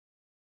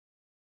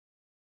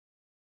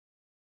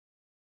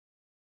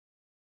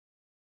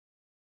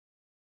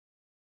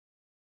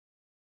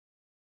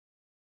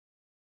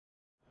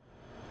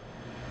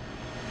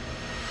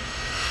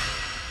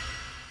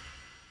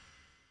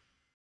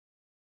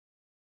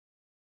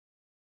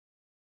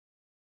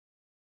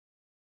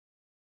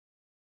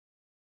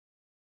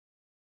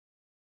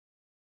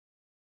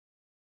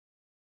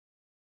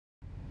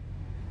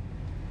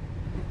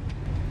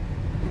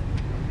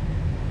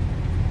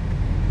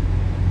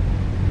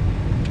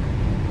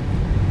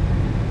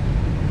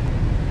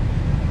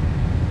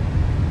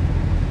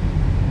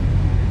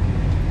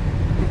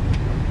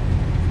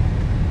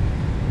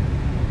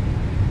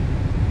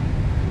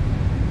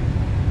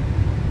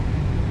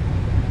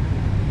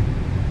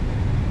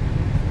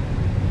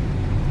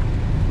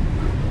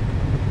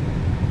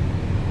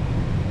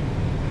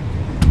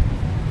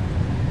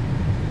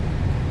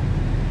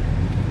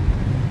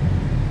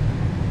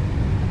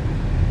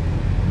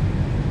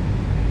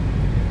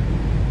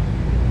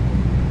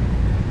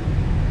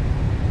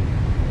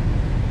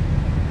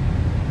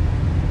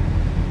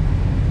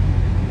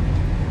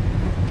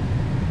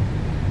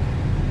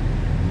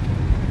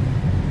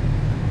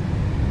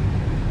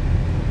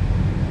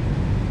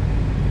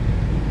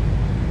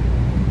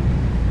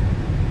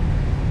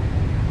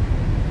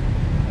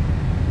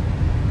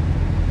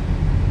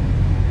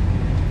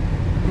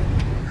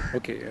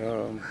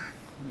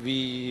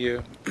we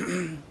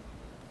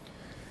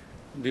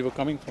we were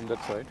coming from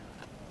that side.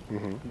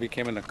 We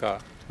came in a car,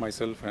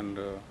 myself and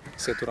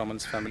Sethu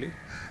Raman's family.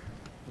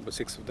 There were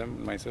 6 of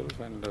them, myself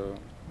and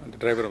the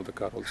driver of the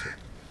car also.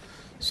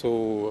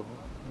 So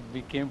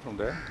we came from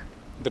there.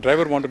 The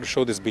driver wanted to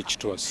show this beach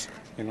to us.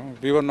 You know,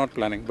 we were not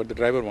planning, but the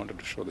driver wanted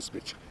to show this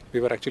beach. We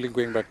were actually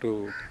going back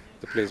to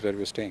the place where we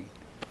were staying.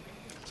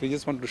 So he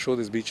just wanted to show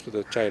this beach to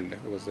the child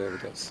who was there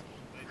with us.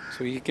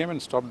 So he came and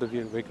stopped the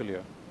vehicle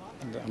here,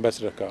 the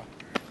ambassador car.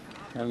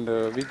 And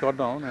we got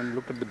down and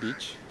looked at the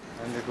beach,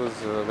 and it was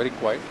very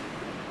quiet.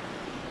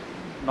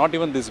 Not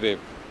even this wave,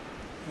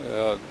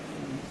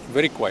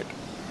 very quiet.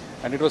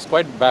 And it was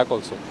quite back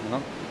also, you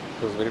know,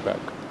 it was very back.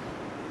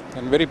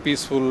 And very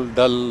peaceful,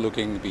 dull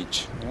looking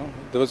beach, you know.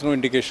 There was no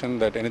indication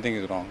that anything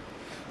is wrong.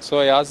 So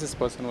I asked this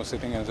person who was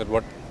sitting and I said,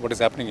 what is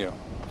happening here?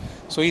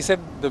 So he said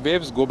the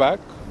waves go back,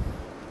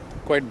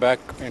 quite back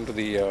into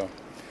the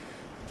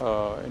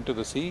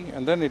sea,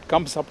 and then it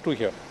comes up to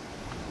here.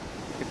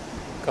 It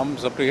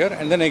comes up to here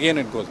and then again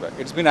it goes back.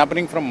 It's been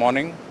happening from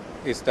morning,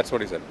 that's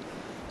what he said.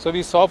 So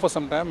we saw for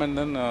some time, and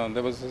then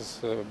there was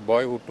this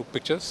boy who took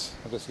pictures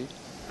of the sea,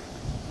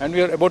 and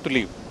we were about to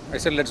leave. I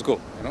said, let's go,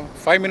 you know.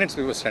 5 minutes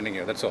we were standing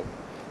here, that's all.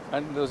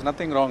 And there was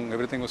nothing wrong,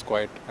 everything was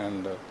quiet.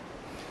 And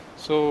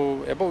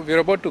so we were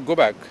about to go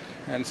back,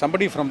 and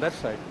somebody from that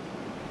side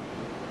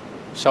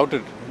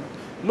shouted,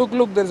 you know,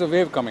 look, there's a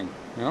wave coming,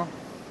 you know.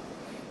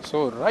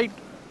 So right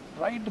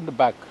in the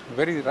back,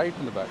 very right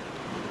in the back.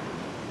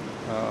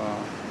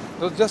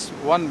 There was just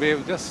one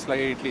wave, just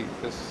slightly,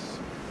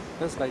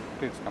 just like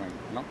it's coming,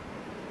 you know.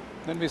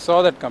 Then we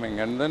saw that coming,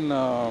 and then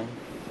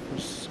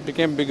it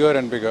became bigger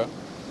and bigger.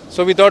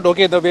 So we thought,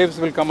 okay, the waves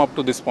will come up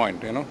to this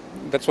point, you know.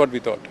 That's what we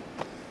thought.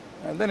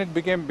 And then it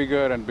became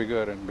bigger and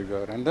bigger and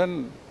bigger, and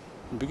then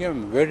it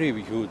became very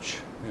huge,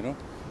 you know.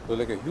 It was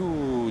like a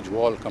huge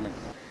wall coming,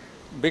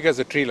 big as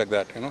a tree like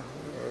that, you know,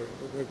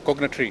 a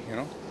coconut tree, you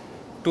know,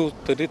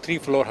 3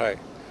 floor high.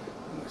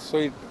 So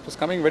it was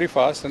coming very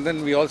fast, and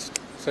then we all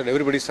said,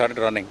 everybody started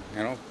running,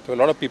 you know. There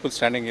were a lot of people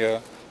standing here.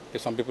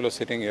 Some people are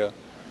sitting here,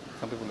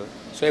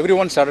 so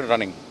everyone started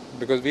running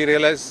because we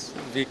realized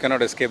we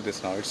cannot escape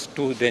this now, it's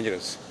too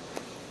dangerous.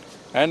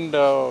 And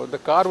the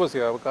car was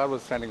here, our car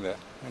was standing there,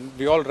 and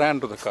we all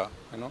ran to the car,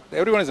 you know.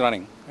 Everyone is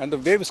running, and the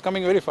wave is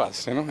coming very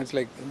fast, you know. It's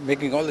like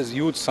making all this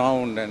huge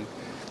sound, and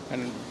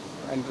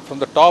from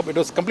the top it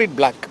was complete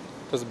black,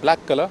 it was black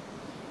color,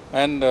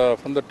 and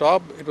from the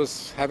top it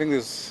was having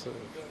this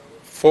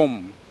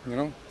foam, you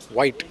know,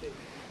 white.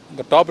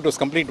 The top it was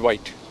complete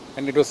white.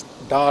 And it was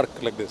dark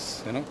like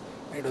this, you know,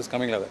 it was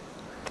coming like that.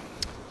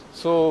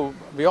 So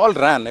we all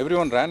ran,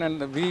 everyone ran,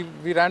 and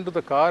we ran to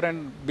the car,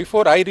 and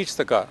before I reached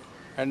the car,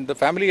 and the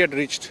family had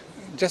reached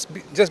just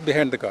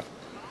behind the car.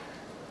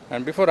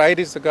 And before I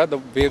reached the car, the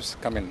waves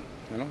come in,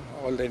 you know,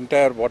 all the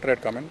entire water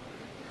had come in,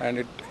 and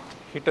it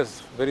hit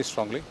us very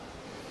strongly.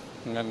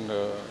 And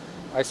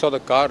I saw the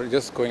car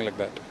just going like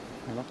that,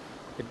 you know,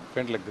 it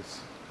went like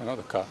this, you know,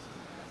 the car.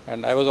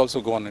 And I was also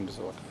gone into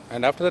the water.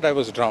 And after that I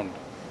was drowned.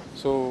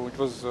 So it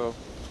was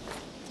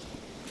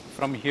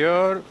from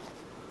here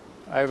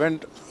I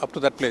went up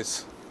to that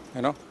place,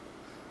 you know.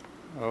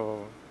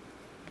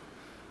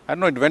 I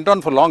don't know, it went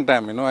on for a long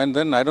time, you know, and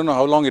then I don't know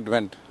how long it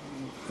went.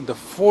 The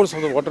force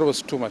of the water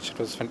was too much, it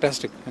was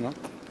fantastic, you know.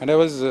 And I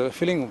was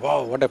feeling,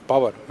 wow, what a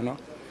power, you know.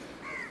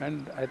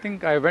 And I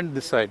think I went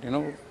this side, you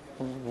know.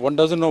 One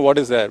doesn't know what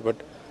is there, but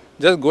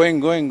just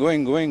going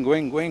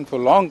for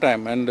a long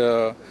time. And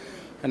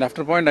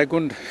after a point I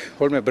couldn't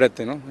hold my breath,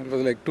 you know. It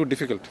was like too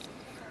difficult.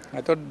 I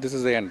thought this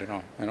is the end,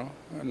 you know.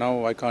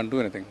 Now I can't do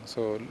anything.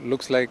 So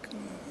looks like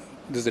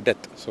this is the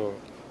death. So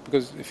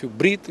because if you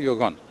breathe, you're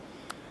gone,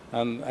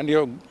 and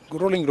you're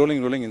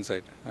rolling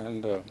inside.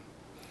 And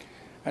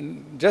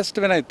just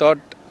when I thought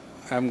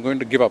I'm going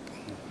to give up,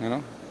 you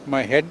know,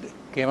 my head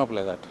came up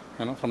like that,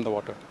 you know, from the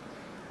water,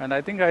 and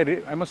I think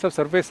I must have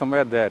surfaced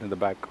somewhere there in the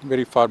back,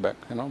 very far back,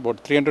 you know,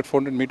 about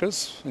 300-400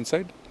 meters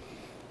inside,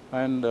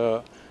 and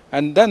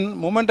then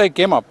moment I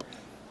came up,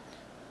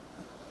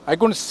 I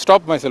couldn't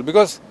stop myself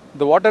because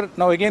the water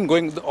now again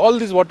all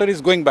this water is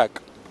going back,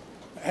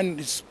 and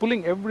it's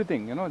pulling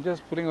everything, you know,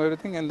 just pulling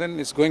everything, and then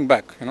it's going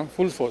back, you know,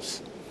 full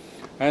force.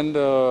 And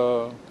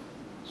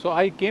so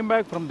I came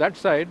back from that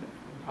side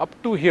up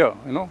to here,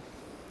 you know,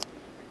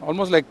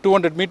 almost like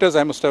 200 meters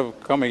I must have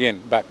come again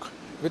back.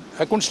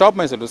 I couldn't stop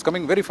myself, it was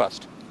coming very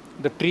fast.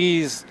 The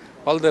trees,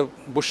 all the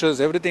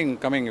bushes, everything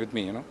coming with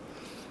me, you know.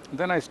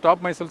 Then I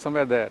stopped myself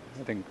somewhere there,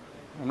 I think.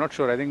 I'm not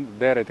sure, I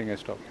think I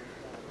stopped.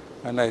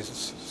 And I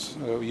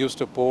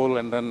used a pole,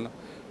 and then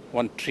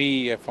one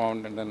tree I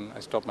found, and then I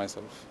stopped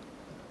myself.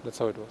 That's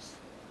how it was.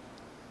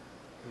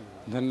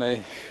 Then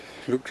I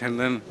looked, and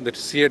then the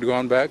sea had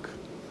gone back,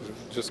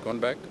 just gone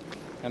back,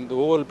 and the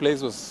whole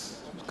place was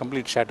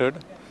completely shattered,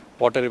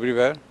 water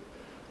everywhere,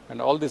 and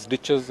all these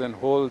ditches and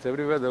holes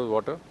everywhere there was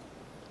water.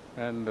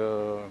 And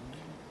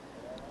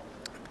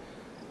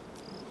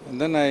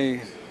then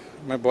I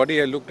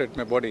looked at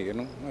my body, you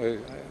know,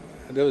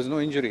 there was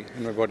no injury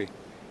in my body.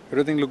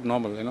 Everything looked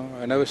normal, you know,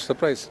 and I was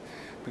surprised.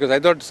 because I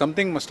thought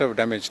something must have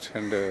damaged,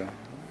 and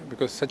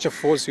because such a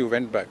force you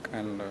went back,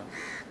 and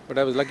but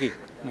I was lucky,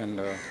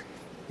 and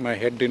my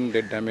head didn't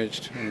get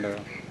damaged, and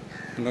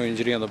no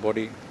injury on the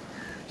body,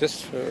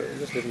 just a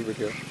little bit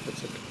here,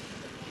 that's it.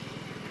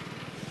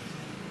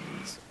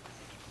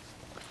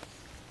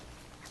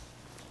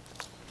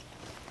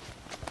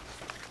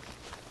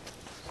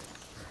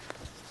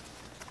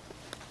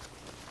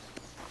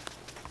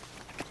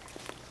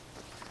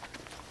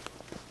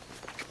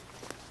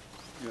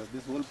 Yeah,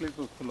 this whole place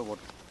was full of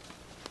water.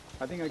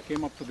 I think I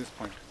came up to this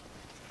point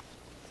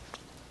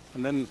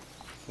and then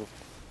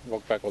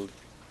walked back all the way.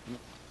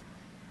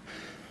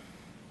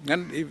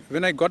 And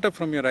when I got up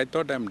from here, I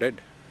thought I'm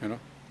dead, you know.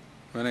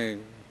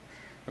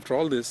 After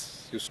all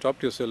this, you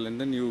stopped yourself and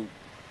then you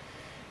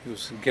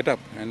get up,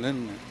 and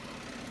then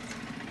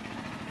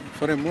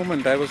for a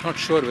moment I was not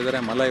sure whether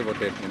I'm alive or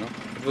dead, you know.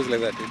 It was like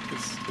that.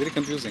 It's very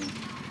confusing.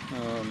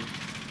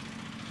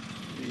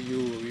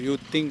 You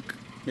think,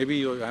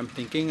 maybe I'm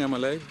thinking I'm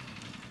alive,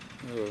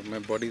 my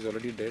body is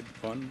already dead,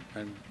 gone,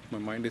 and my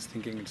mind is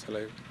thinking it's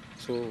alive.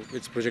 So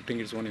it's projecting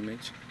its own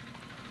image.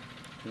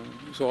 You know?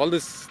 So all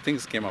these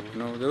things came up. You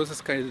know, there was this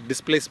kind of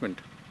displacement.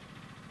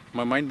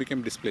 My mind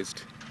became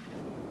displaced.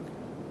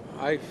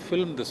 I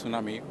filmed the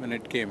tsunami when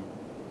it came,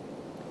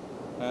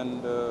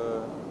 and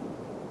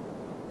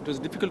it was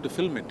difficult to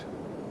film it.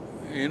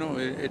 You know,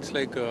 it's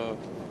like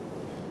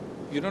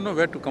you don't know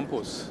where to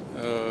compose,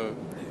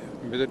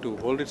 whether to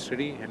hold it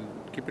steady and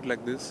keep it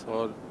like this,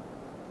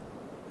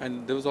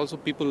 and there was also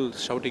people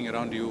shouting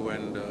around you,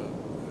 and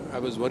I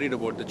was worried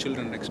about the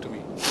children next to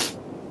me.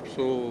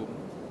 So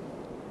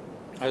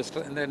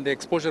and then the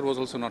exposure was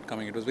also not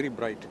coming. It was very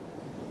bright,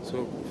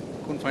 so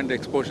couldn't find the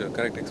exposure,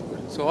 correct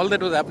exposure. So all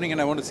that was happening, and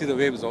I want to see the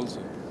waves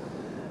also.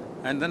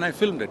 And then I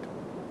filmed it,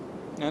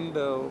 and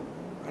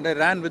I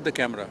ran with the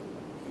camera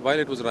while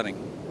it was running,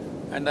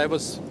 and I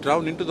was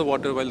drowned into the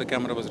water while the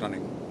camera was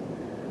running.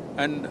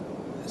 And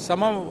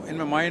somehow in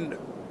my mind,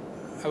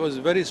 I was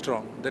very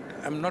strong that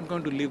I'm not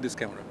going to leave this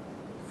camera.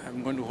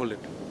 I'm going to hold it,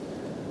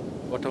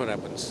 whatever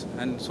happens.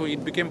 And so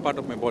it became part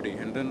of my body,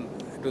 and then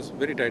it was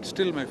very tight.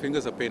 Still my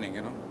fingers are paining,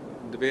 you know,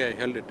 the way I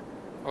held it.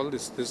 All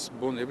this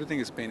bone, everything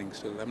is paining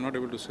still. I'm not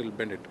able to still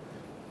bend it.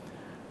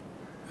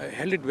 I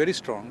held it very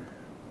strong,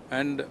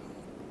 and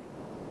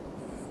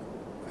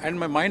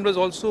my mind was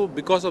also,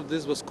 because of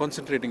this, was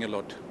concentrating a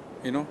lot,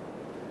 you know.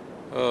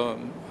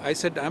 I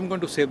said, I'm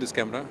going to save this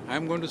camera.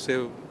 I'm going to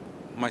save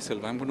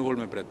myself. I'm going to hold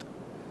my breath.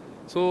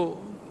 So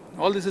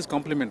all this is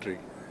complementary.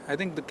 I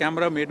think the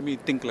camera made me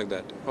think like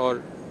that,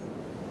 or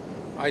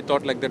I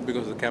thought like that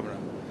because of the camera.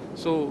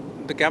 So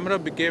the camera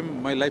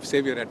became my life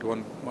savior at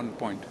one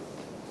point.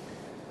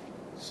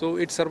 So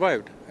it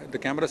survived. The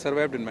camera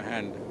survived in my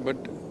hand, but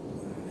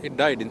it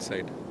died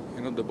inside.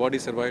 You know, the body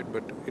survived,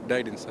 but it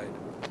died inside.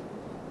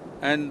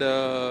 And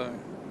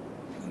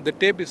the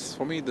tape is,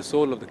 for me, the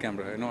soul of the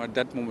camera. You know, at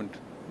that moment,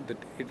 that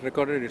it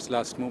recorded its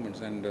last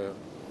moments. And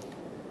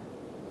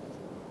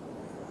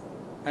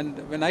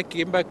when I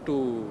came back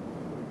to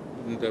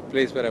the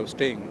place where I was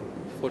staying,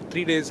 for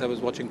 3 days I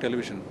was watching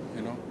television,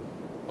 you know,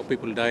 of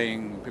people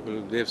dying,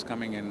 waves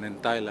coming in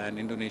Thailand,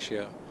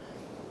 Indonesia,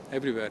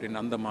 everywhere, in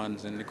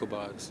Andamans and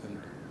Nicobars.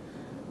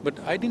 But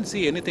I didn't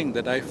see anything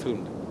that I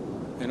filmed,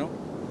 you know.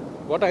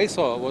 What I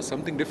saw was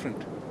something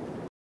different.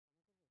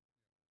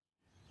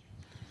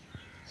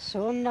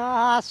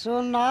 Suna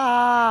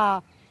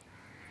suna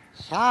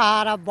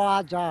sara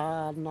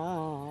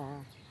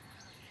bajana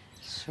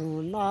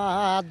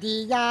suna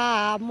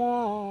diya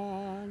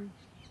mon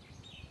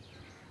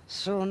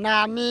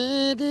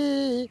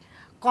tsunami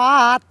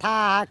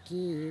কথা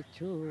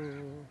কিছু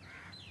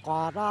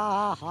করা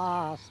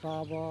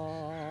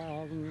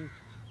শ্রবণ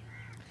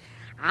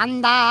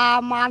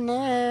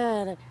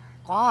আন্দামানের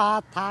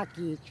কথা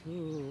কিছু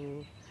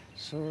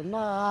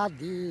শোনা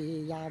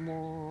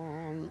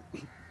দিয়ামন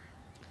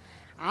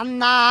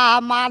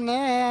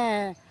আন্দামানে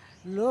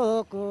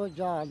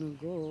লোকজন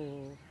গো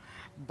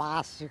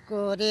বাস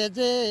করে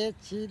যে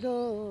ছিল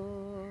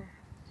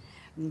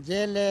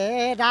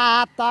জেলেরা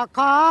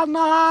তখন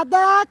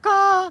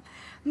দেখো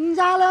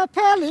জাল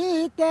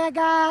ফেলিতে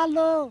গেল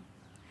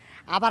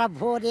আবার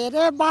ভোরের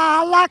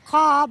বালা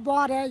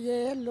খবর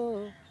এলো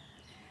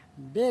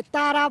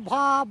বেতার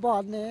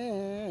ভবনে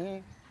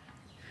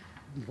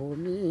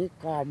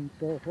ভূমিকম্প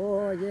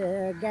হয়ে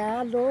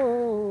গেল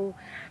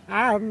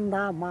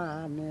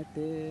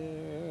আন্দামানেতে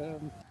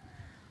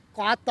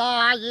কত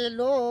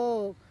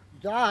লোক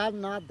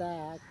জন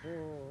দেখো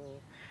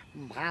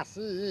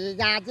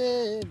ভাসিয়া যে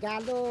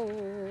গেল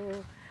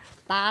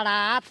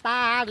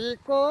তাড়াতাড়ি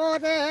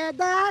করে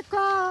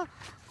দেখো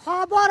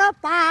খবর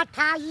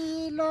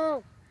পাঠাইল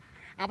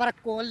আবার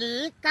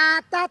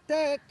কলিকাতা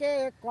থেকে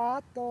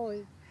কতই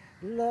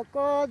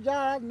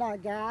লোকজন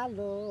গেল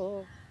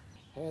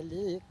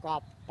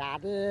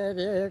হেলিকপ্টারে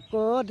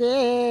করে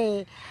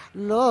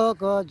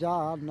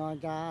লোকজন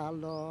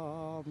গেল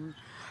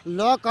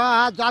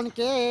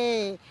লোকজনকে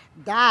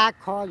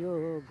দেখো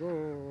গো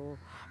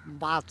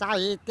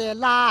বাঁচাইতে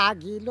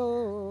লাগিল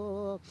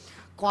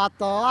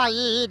কত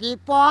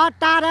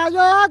রিপোর্টার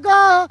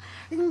গো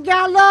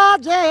গেল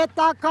যে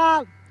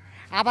তখন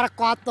আবার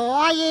কত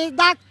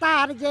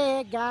ডাক্তার যে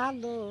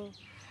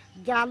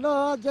গেল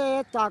যে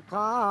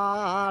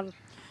তখন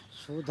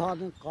শোধন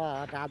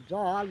করা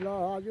জল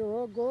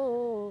গো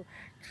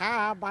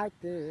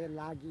খাবাইতে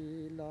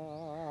লাগিল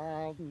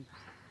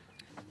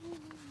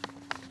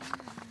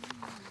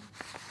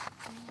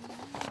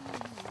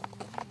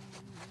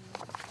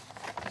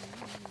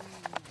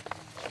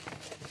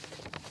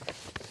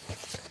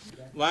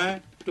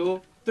One,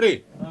 two,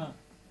 three.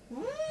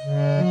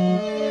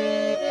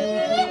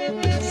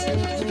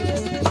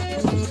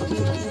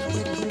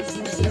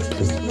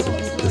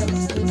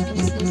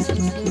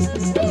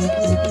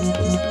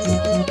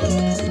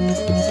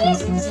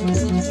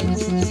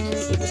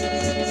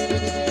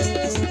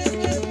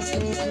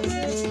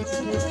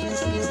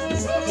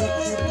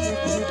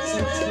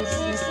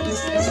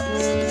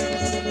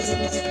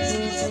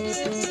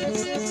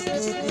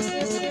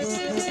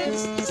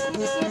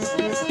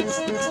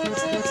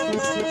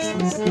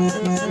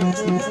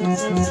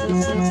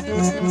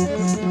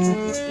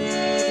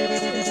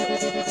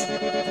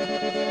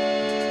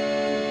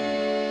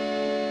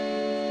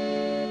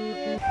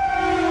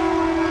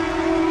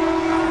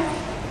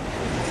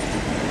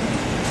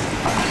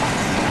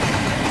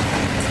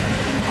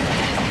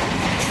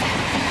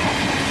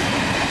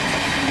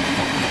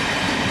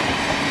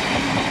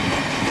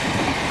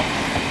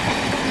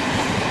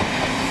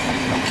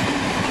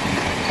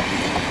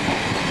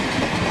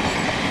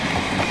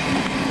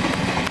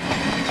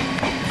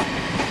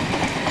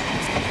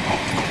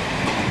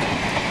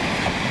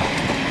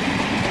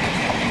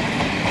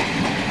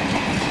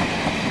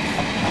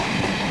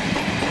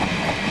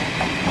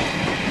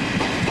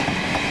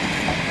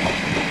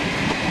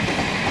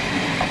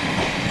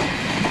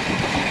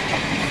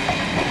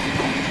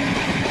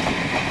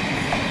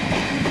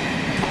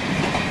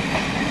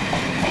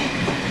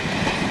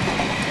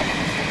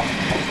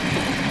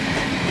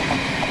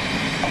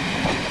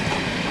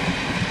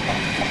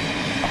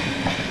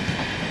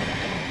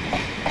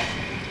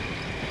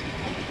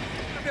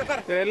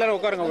 எல்லாரும்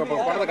உட்காருங்க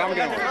படத்தை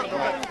காமிக்கிறாங்க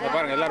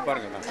பாருங்க எல்லாரும்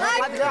பாருங்க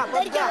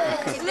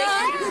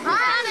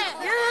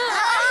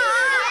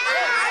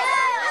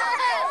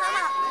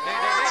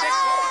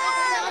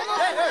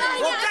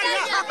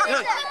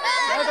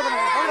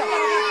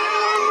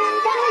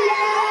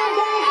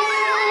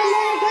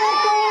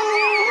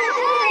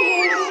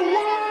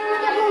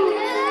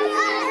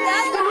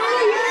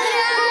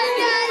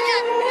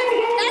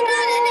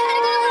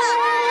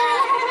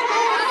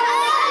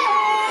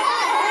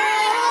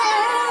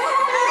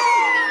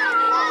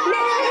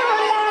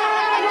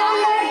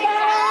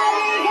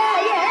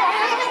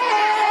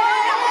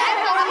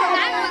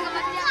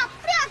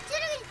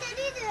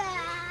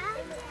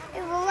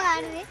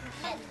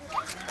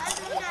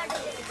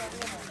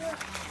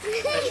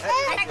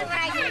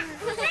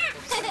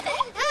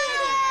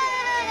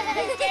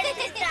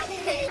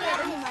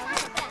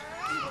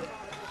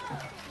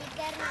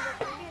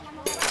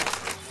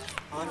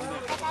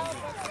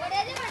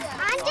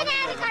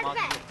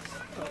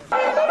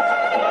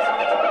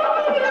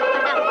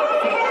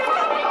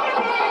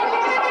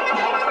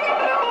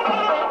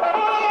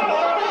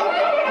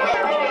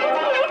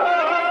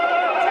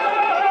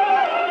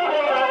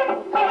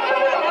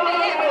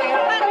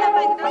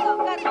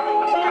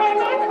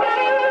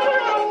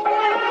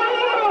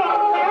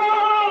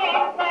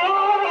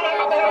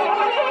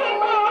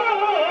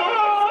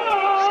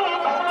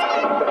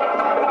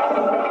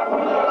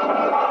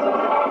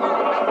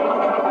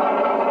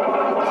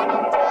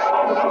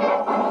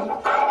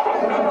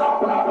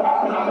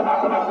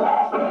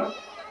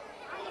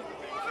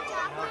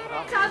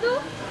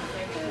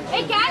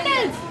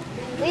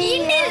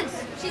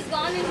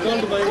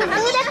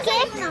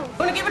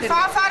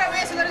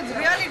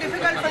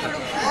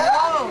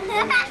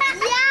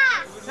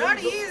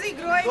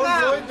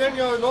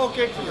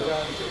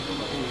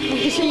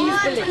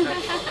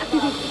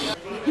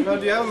Now,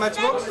 do you have a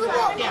matchbox?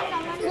 Yeah.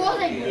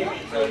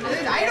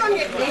 I don't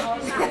get it.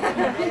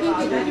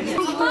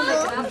 4,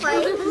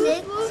 5,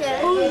 6,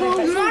 7.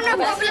 No, no,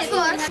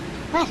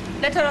 4.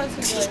 Let her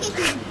also do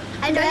it.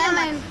 I don't have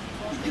mine.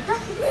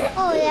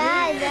 Oh,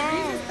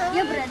 yeah.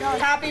 Your brother.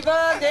 Happy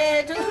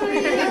birthday to you.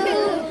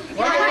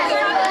 Happy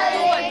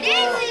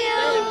birthday to you.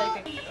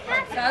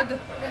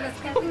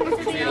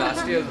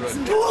 Last year's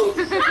birthday.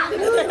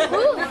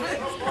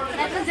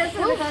 That was just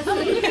the first one.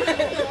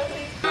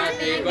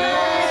 Happy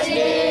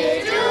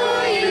birthday to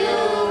you.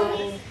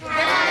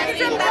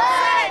 Happy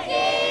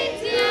birthday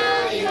to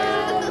you.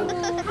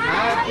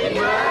 Happy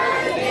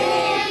birthday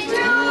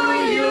to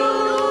you.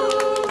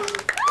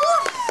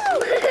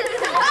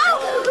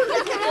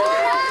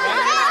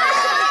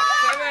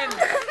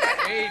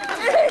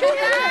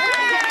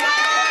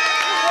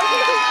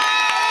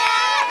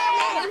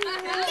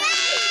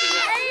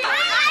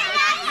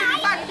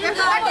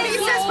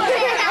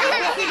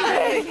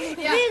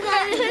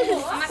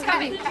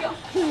 7, 8.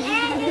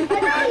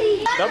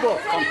 Double.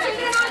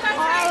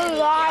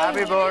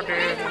 Happy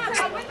birthday.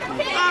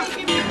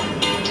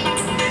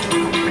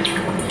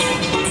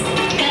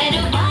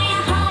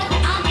 Karubaya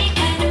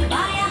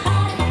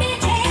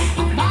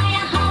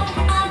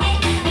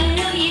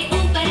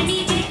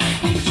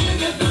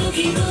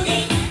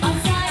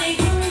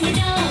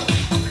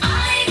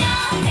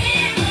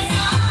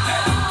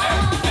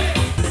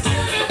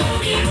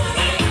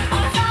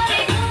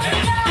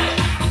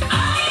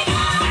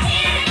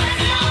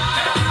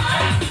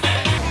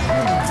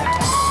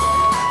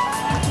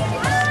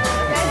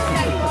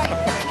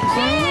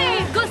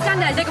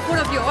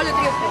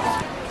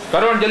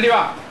Karun, jaldi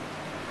va.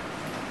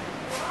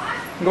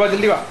 Go,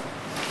 jaldi va.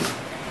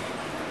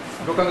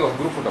 Go,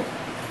 group photo.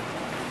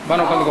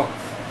 Bano, go.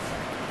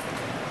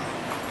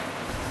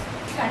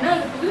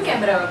 Full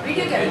camera,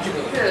 video camera,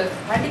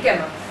 handy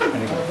camera.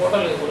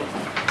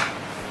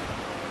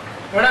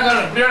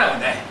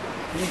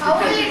 How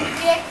will it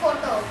take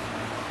photo?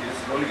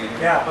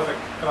 Yeah, perfect.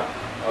 Come on.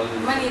 No,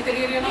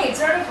 it's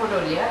not a photo,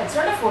 yeah. It's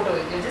not a photo.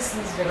 You're just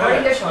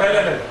recording the shot.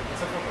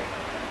 It's a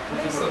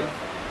photo.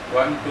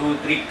 1, 2,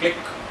 3, click.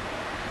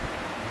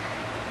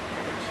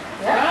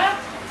 Yeah?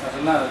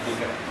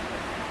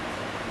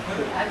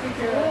 I think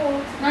you're...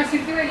 No,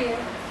 sit here.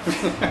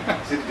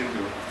 Sit.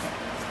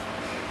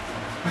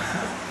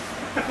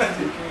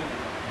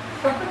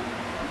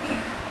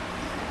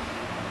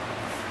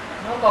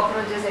 No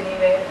cockroaches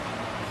anywhere.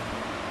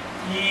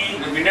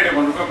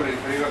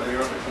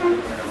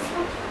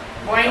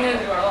 Boing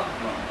is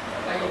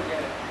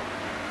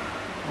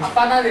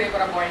Apana dire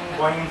para boing.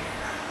 Boing.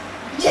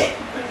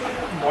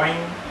 Boing.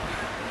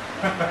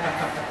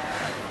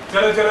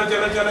 Chalo.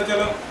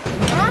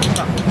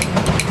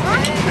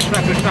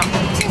 Krishna.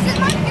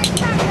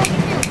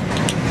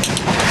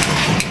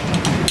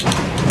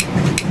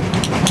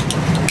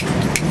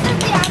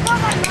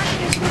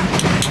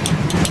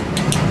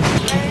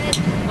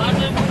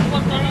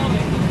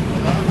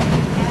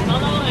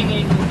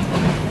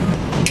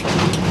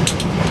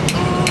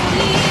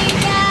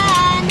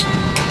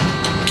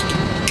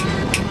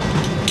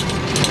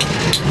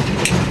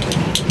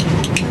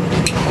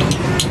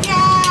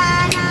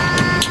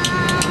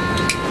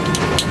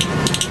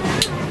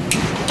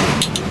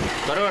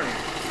 Karun,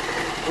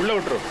 ulla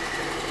utru.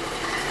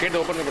 Gate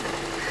open ka bittu.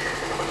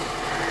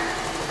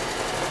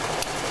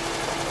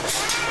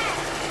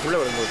 Ulla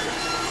varundu.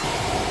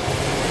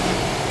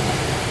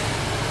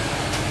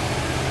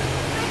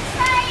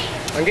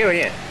 Ange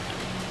vaniye.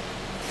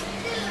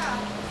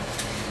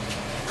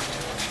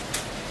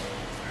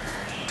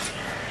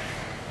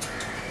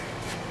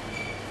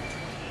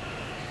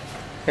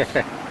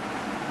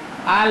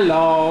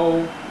 Hello,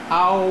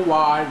 how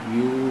are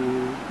you?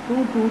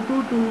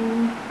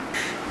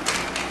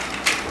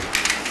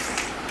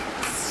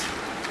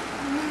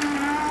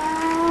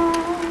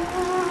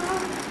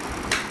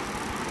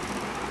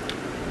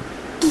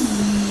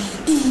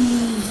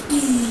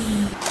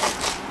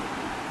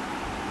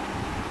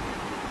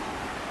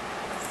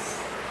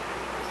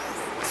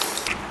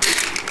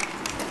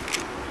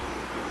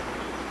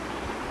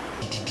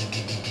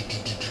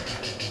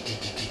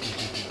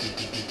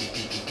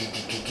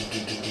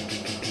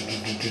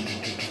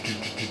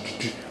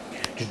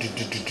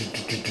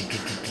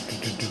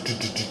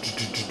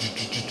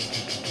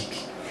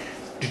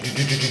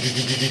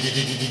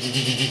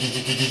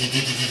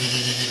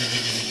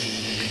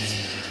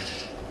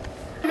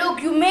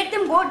 Look, you make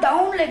them go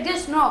down like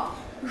this, no?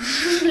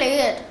 Like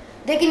that.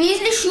 They can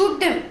easily shoot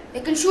them.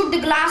 They can shoot the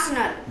glass and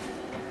all.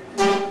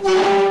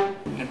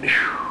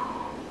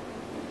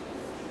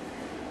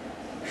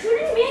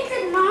 Shouldn't make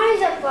that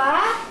noise, Appa.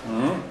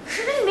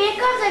 Shouldn't make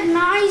all that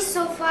noise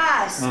so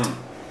fast.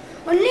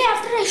 Only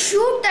after I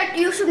shoot that,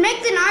 you should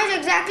make the noise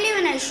exactly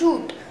when I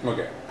shoot.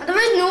 Okay.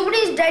 Otherwise, nobody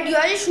is dead. You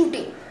are just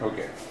shooting.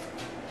 Okay.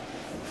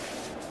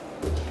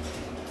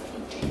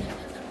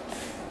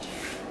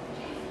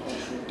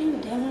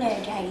 Shooting them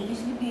like I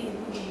easily be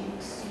able to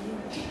see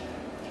you.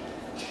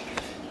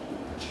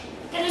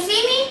 Can you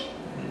see me?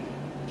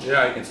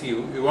 Yeah, I can see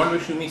you. You want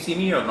to see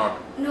me or not?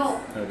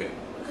 No. Okay.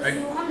 Because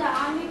you want the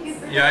army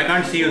people. Yeah, I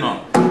can't see you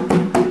now.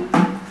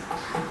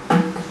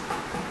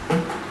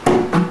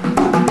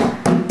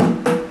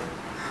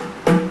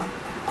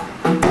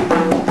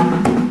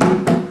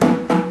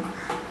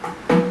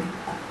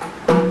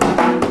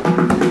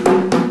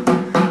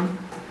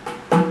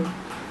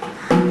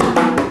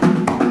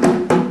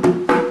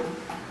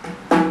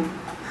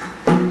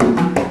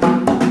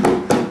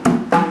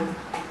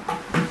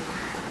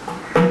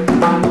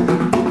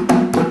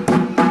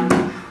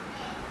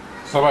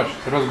 Sabash,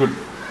 that was good.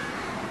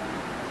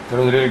 That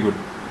was really good.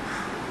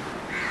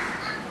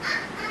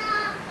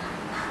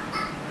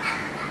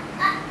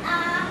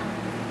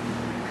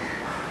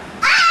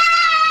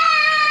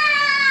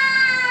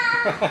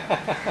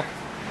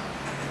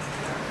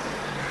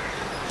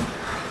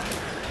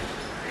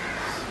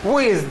 Who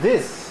is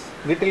this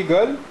little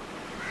girl?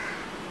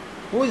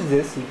 Who is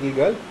this little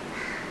girl?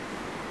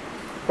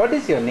 What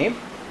is your name?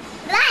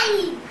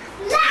 Right.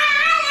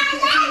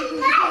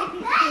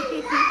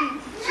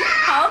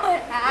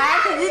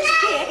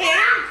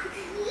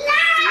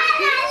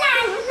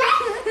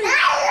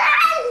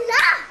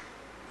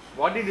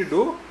 What did you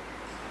do?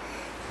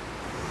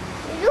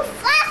 You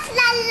first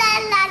la la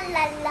la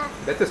la la.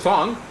 That's a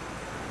song.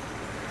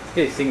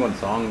 Hey, sing one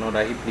song, no,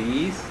 Rahi,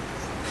 please.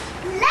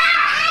 La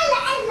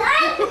la la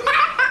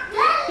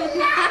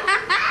la.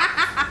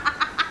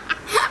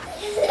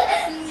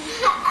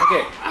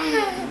 Okay,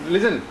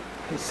 listen.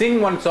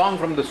 Sing one song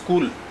from the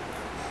school.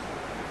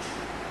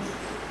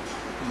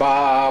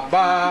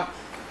 Baba.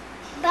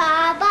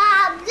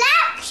 Baba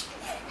Black.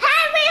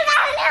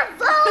 Everyone a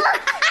book.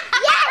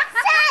 Yes,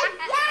 sir.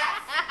 Yes.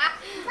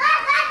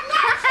 Baba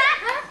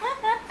Black.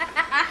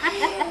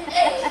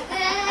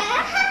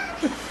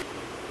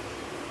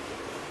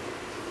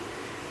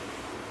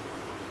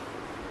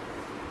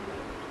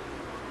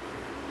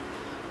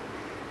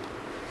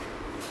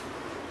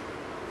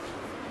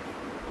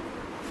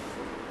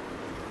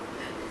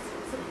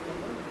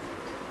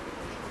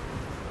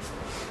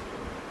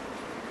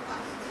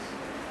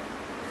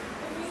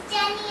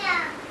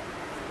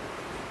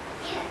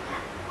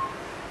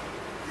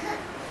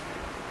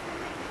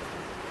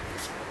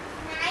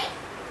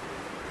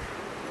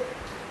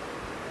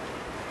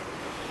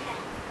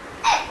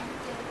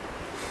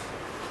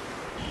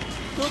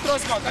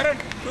 throws now. Karan,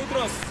 2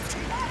 throws.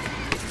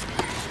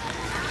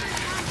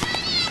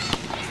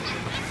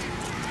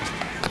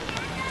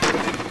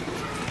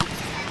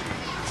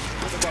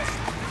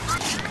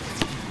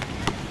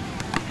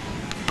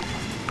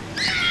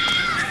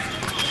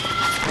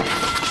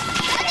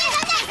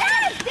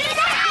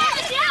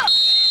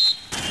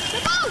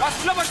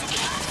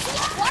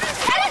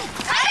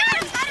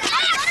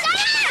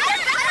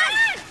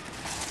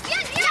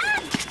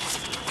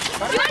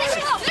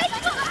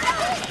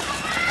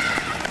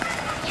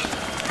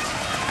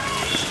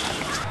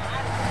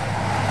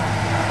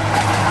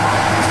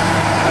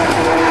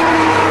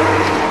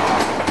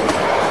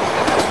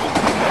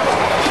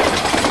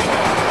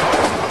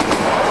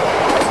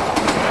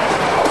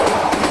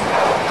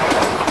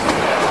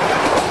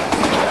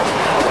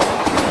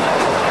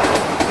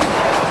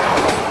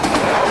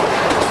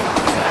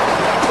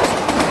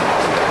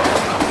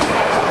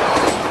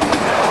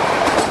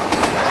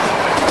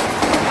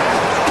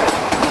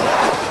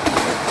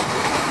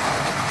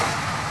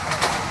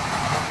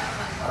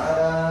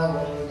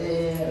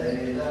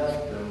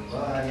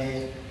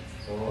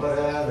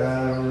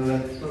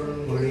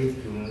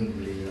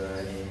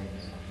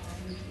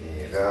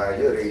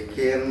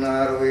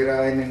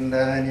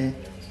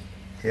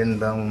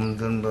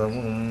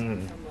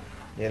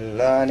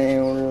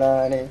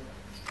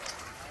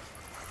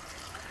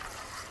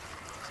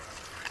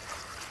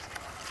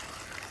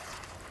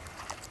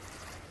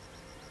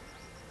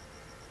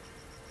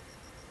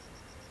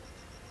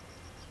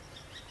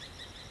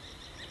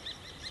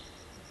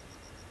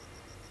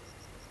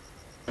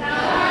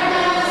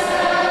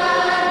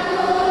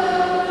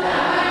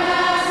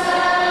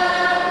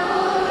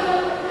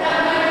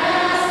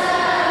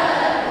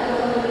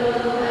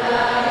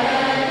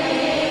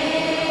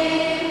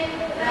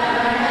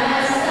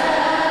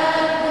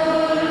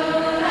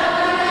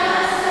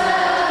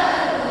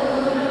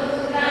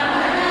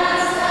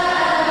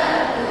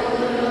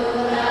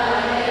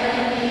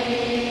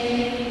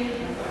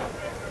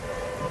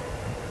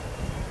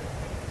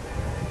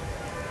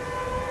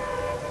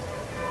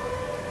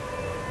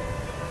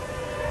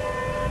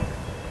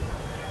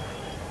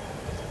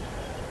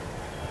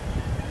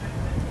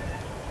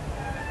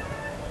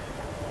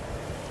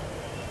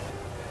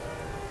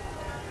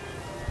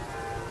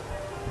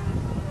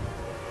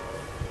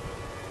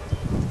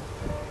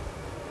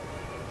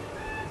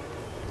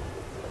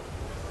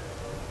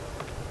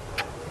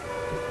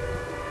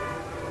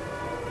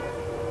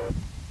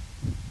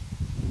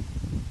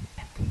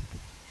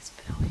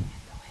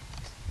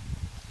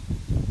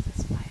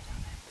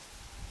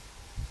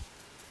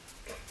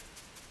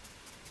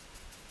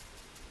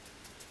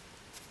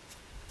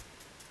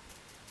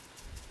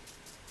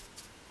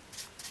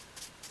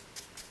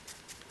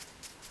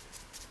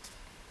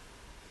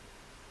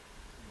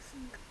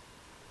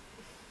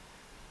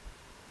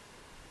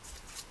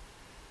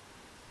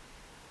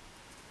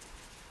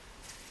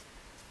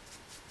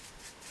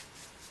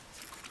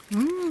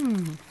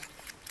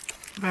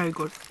 Very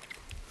good.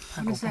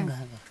 What do you think?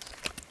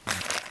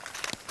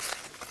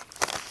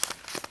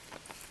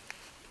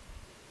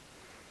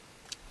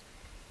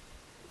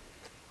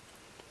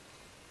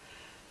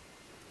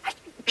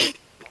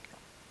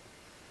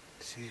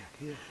 See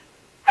here.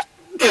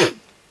 See.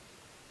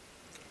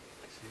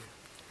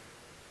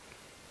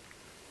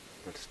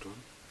 That stone.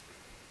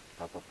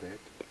 Papa plate.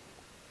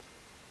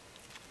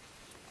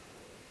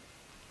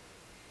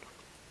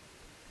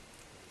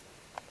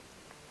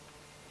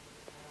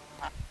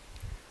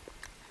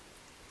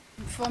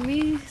 For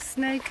me,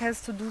 snake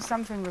has to do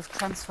something with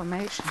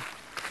transformation.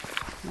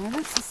 Now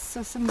this is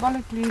so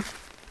symbolically,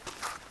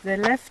 they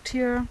left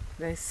here,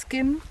 their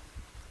skin,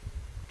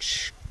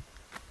 it's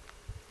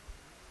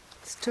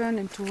turned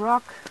into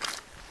rock,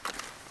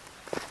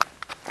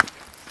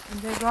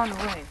 and they're gone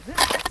away. This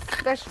is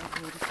especially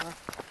beautiful.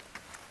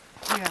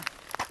 Here.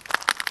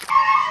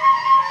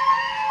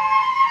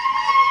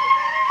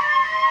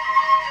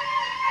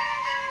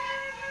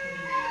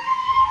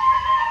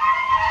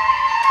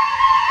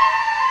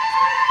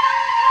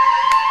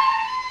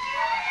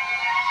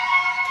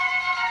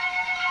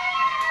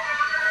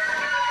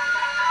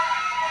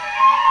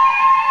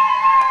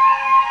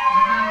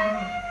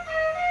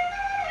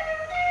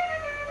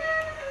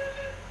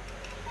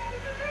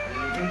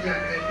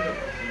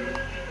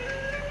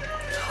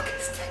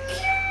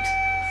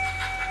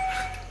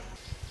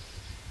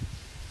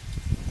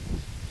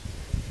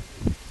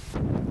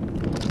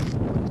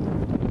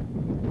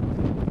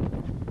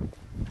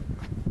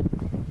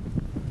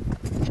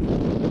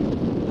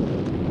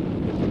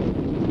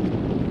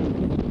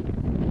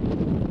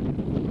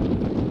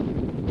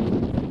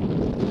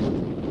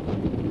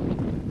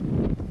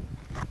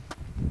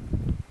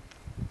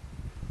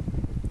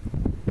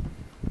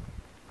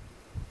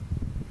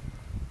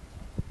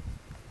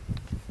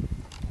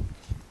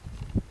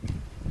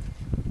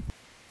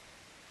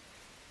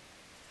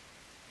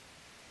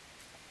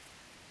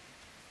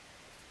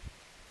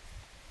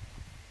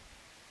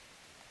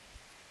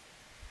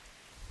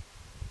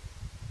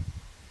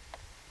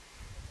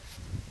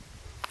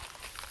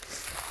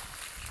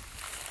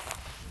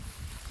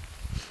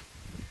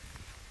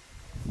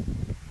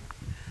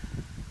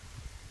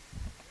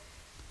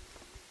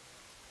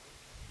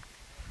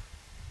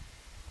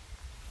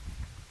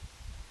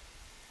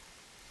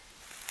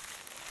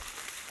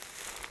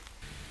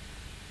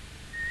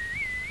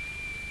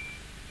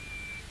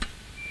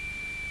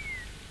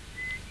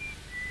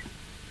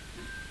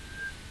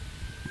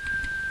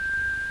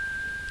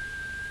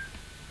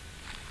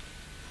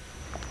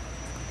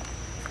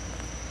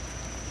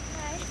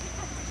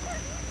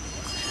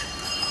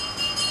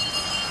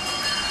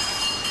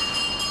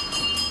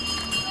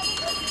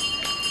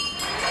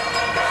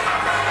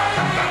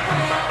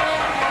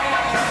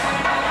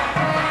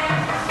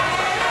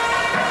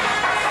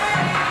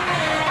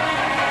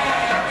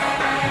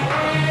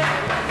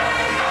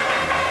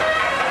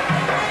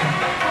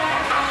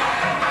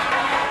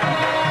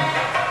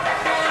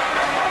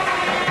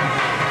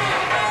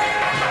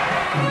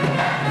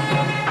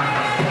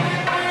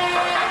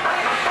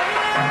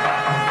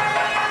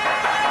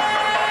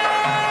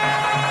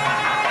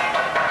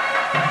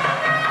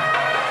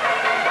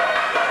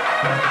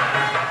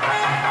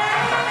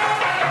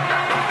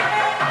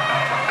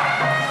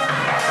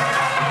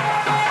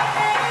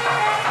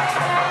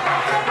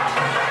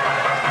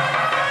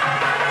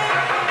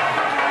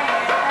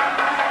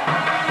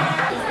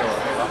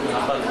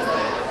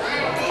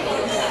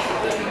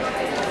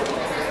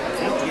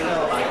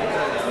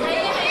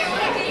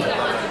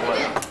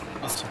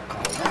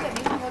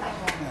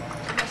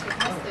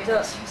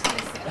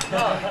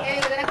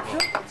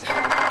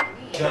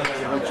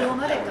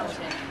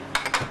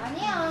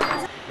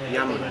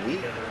 Yamani.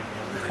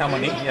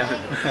 Harmony, yeah.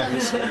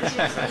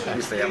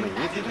 Mr. Yamani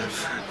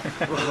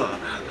は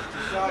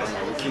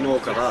昨日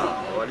から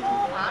割と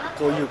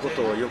こういうこ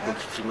とをよく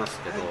聞きま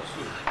すけど、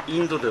イ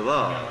ンドで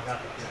は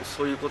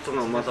そういうこと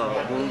がまだ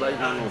問題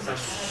なので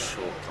し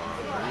ょうか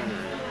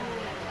ね。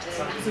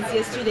Since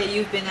yesterday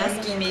you've been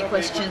asking me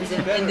questions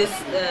in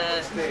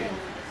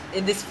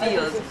this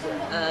field,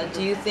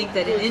 do you think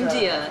that in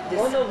India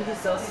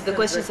the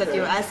questions that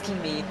you're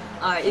asking me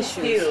are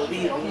issues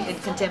in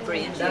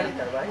contemporary India?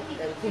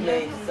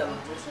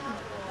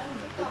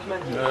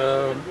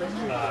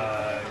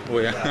 Oh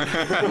yeah.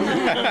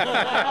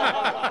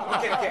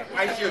 Okay,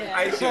 I should.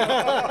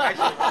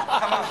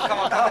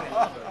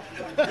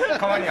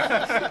 Come on,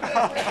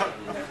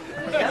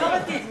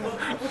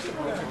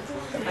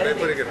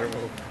 Paper get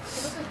removed.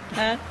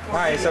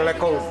 Why? So like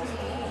cold.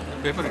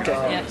 Paper get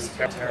Yes.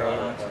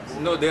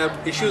 No, they are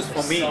issues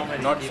for me,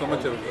 not so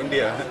much of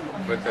India,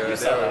 but they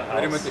are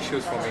very much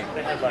issues for me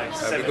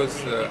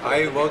because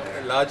I work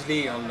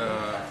largely on the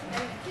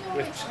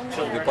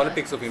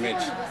politics of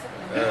image.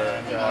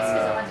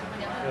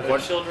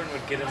 What children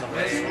would get in the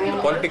way. The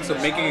politics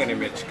of making an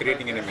image,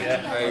 creating an image.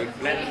 I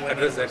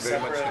address that very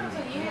much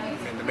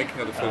in the making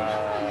of the film,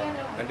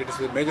 and it is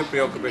a major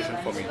preoccupation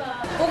for me.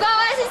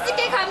 오가와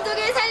시스케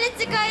감독의 사진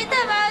찍고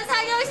이타만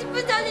상영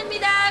 10분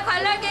전입니다.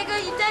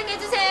 관람객은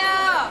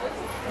입장해주세요.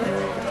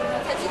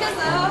 잘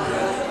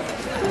찍었어요.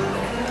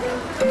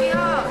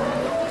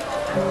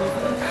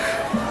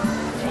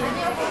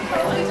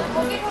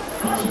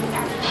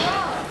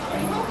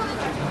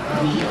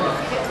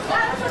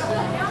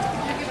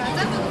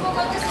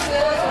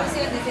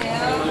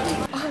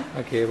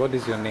 Okay, what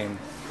is your name?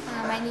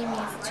 My name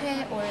is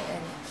Choi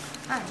Ol-eun.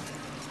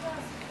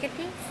 Get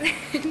this?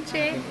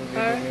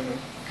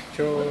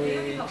 Choi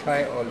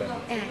Olen.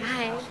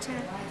 Hi,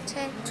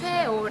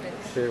 Choi Ol-eun.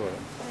 Choi Olen.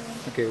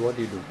 Okay, what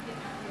do you do?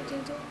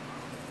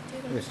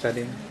 You're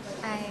studying?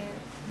 I'm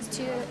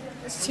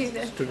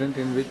student. Student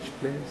in which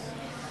place?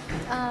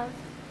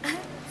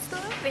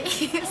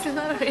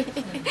 Sorry.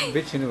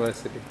 Which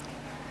university?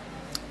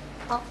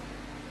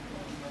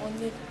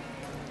 Only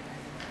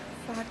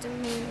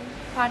pardon me.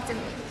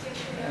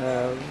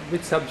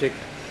 Which subject?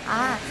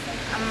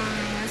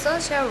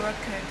 Social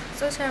worker,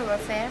 social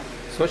welfare.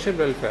 Social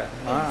welfare.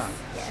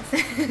 Yes.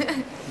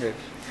 Good.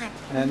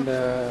 And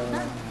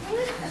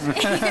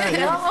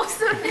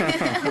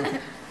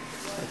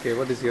okay,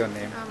 what is your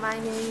name? My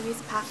name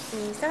is Park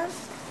Nisan.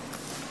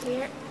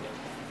 Here.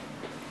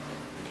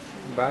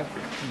 Back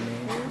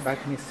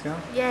Nisha?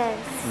 Yes.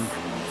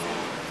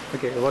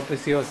 Okay, what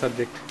is your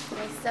subject?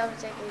 My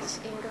subject is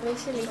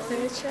English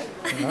literature.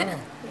 Ah.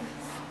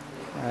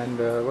 And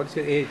what's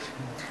your age?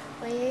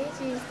 My age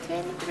is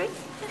 23.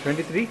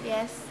 23?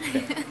 Yes.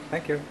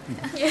 Thank you.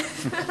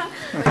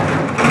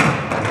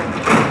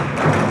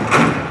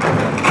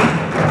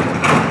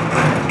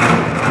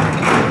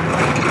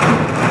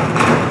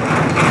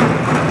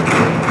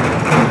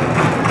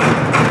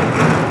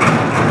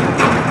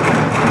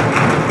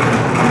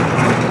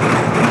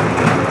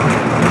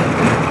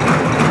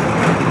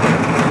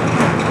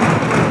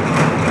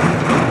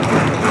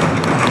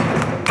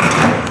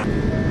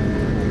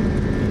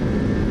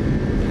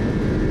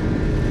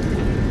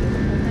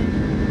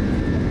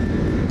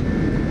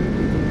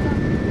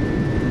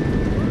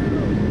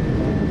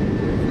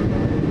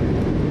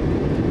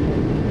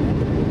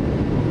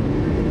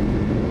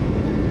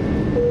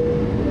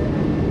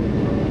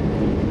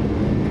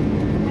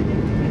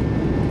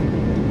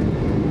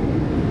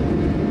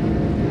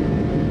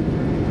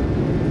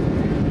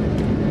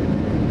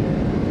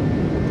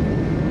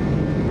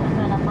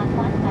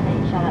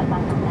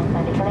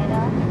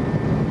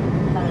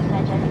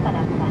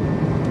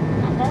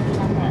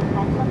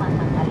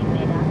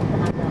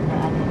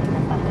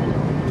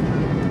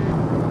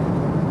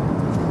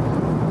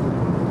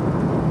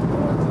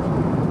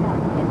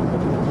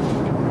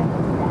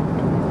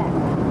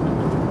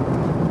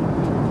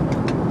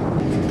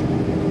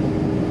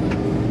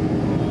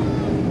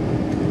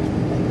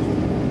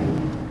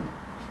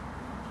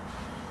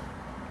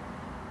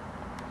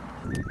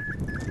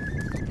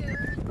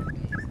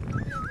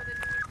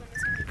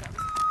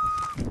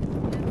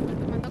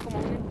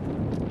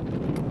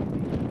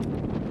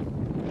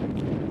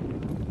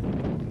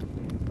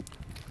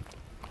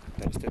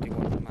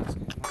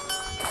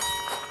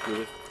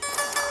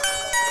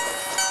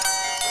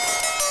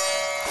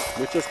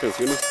 Muchas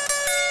canciones.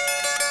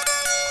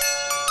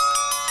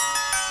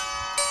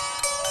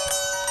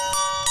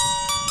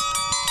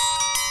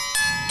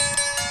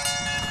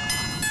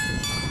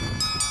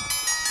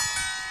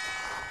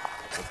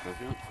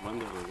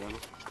 Banda regalo.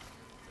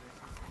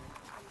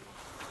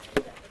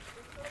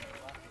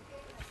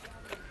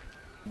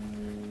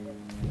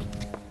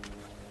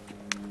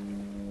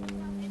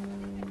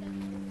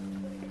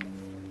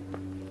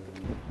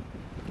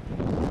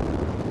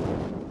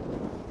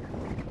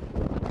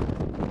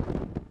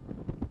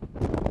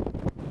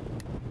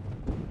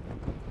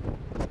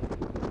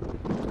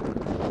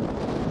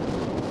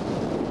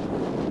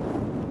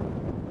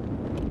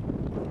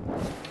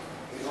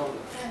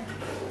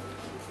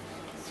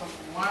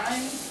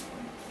 Wine.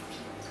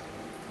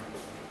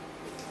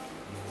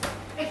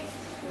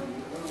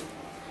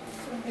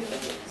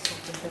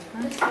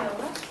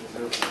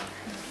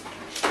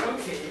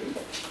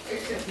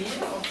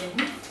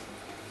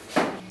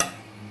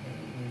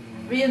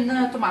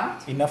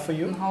 tomaat? Enough for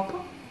you?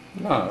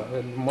 No,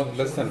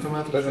 less than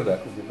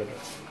that would be better.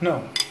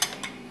 No.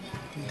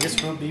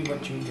 This will be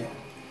what you get.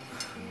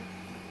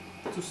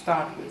 To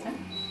start with, eh?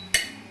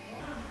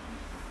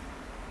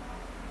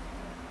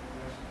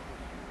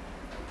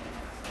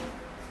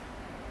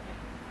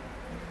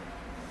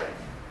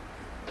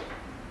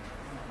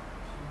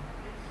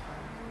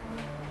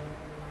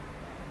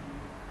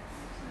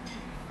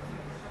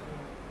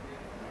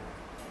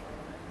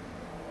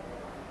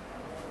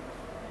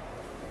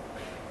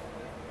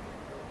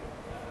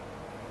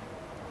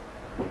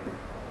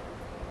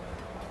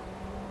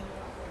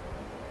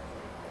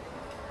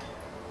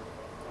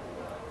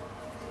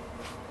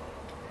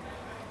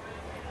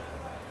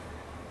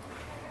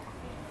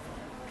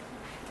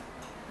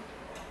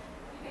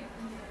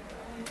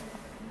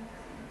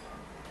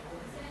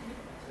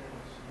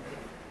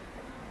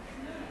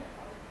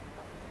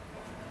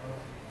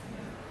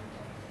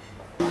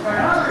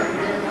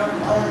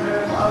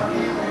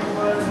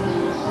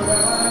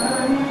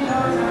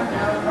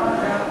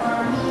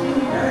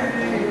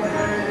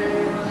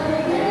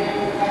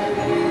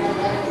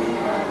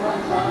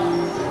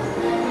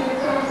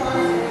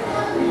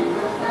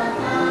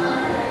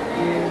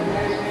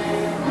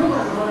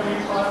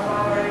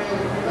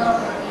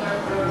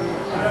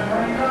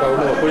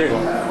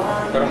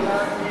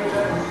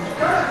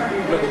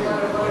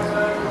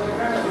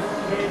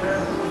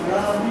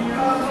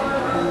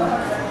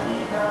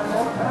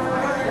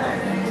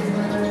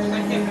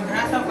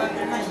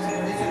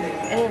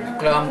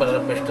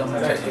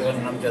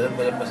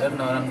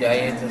 Nonam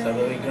Jayet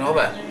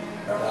Sabavignova,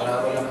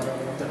 Talabalam,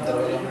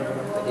 Tantabalam,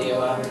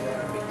 Deva,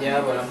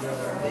 Vidyabalam,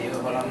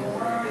 Devabalam,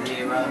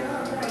 Deva,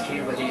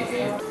 Shivadi,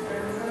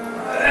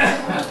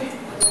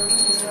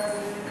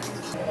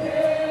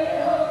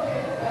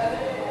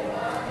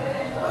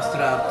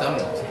 Astraptam,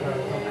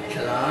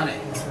 Chadane,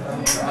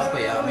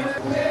 Apayami,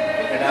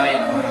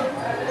 Kadayama,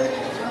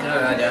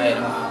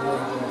 Rajayama,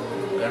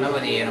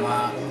 Ganavadiyanama,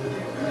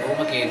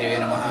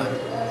 Romakejayama,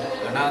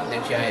 Ganath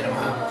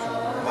Dikshayama.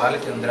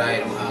 Balachandraya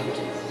Namaha.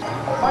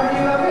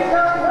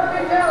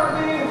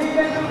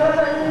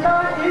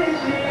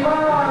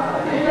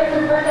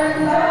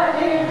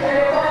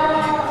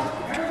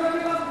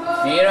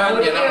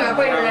 Niranjanam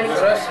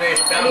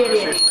Surasreshtam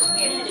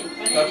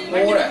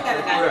Karpura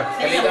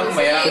Kalidam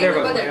Maya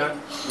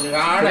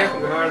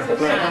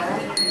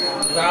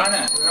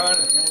Gana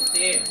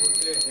Murti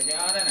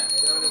Gajanana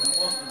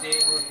Namostute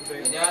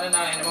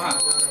Gajananaya Namaha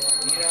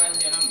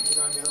Niranjanam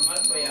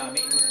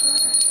Samarpayami.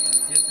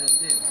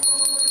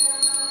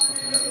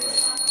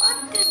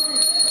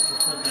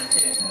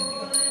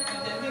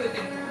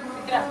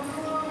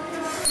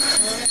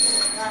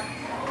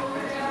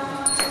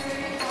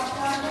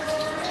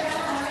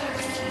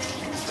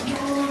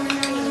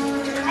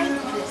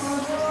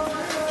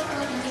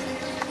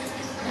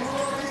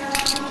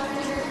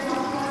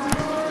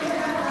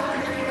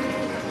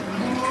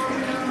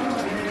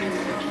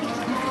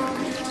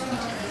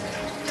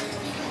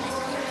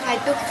 I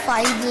took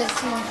 5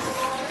 lessons.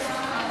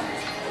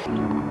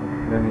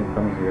 Then he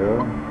comes here,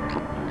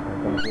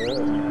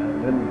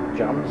 and then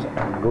jumps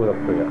and goes up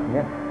to here.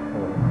 Yeah.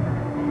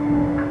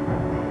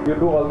 You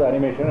do all the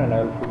animation and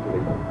I'll shoot the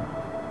video.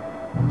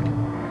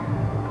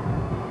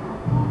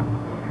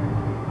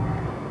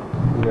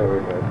 Yeah,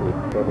 wait, I shoot.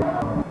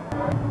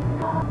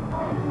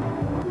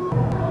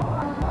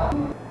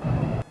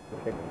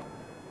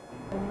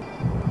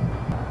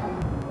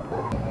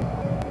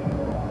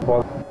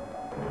 Ball.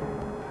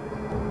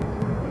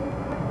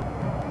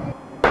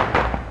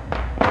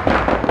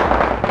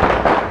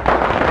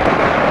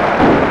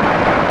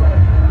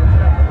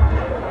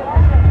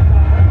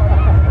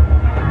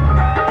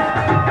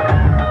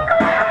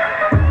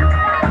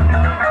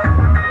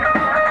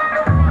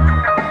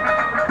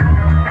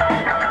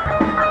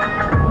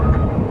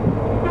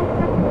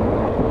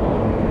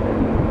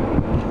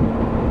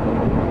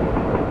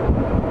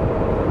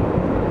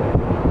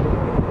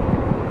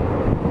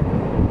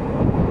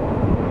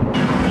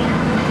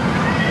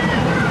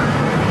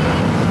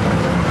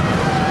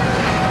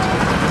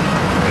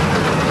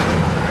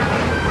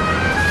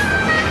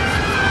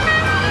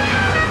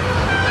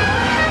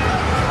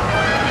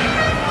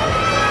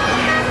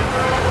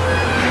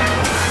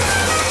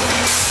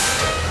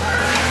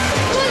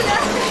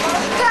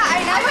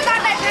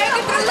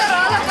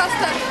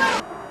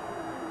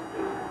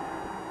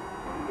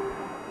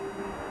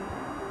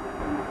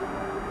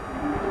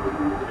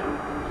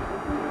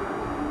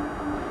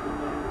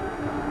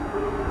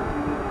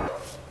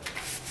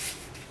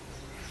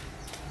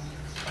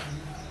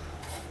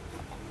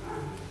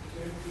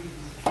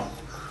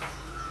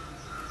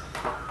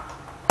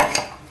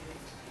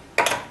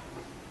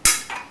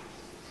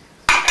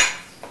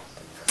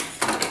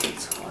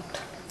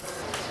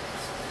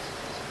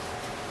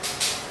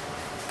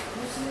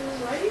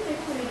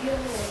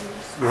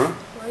 Huh?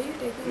 Why are you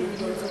taking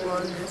videos of all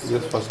this?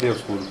 Just first day of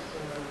school.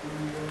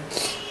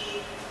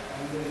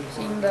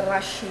 Seeing the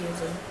rush he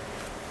is in.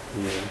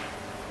 Yeah.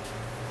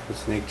 The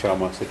snake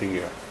charmer sitting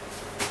here.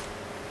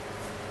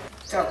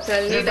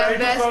 Chocolate and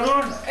best.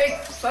 Hey,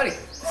 sorry.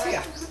 See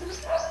ya.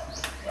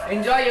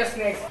 Enjoy your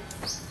snacks.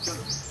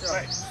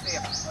 Right. See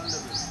ya.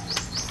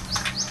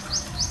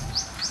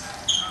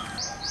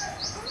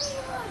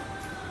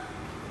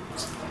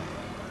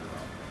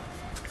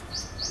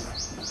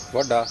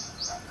 What da?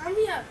 Come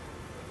here.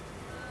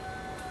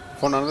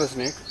 Found another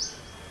snake?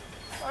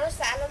 Or a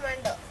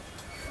salamander.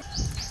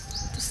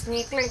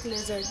 Snake-like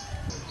lizard.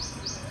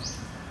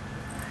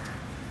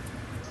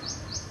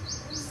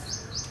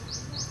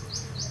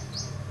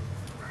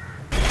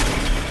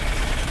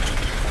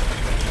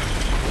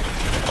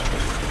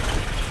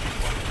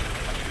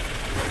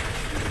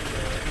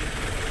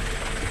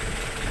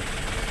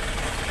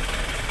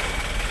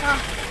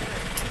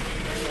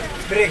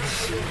 Bridge.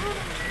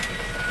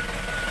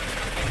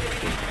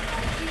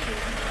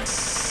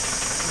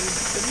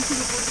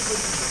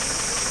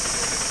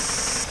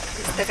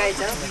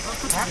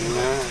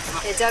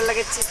 याच्यावर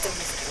लगेच चित्र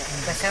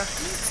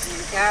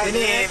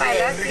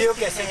video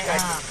cassette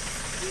काढली.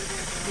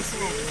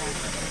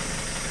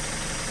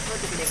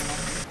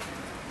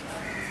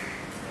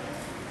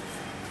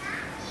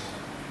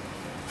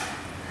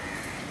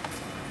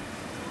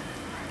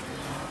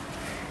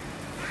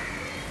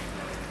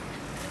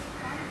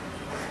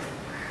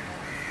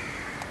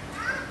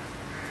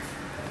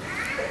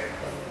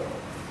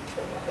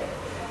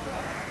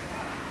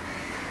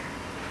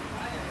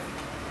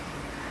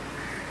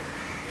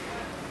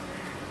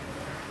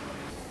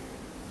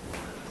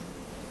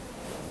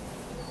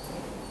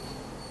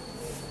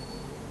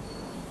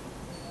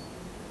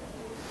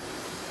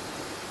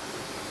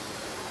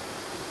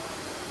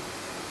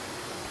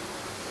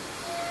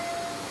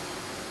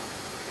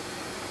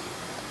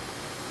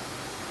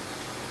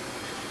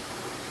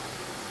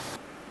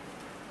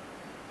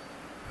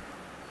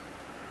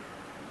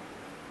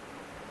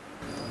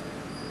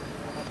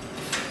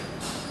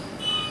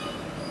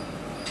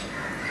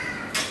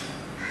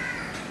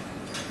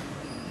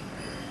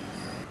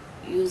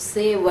 You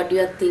say what you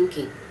are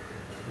thinking.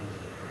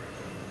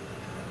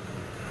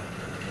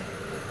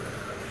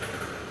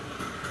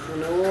 You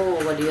know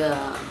what you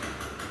are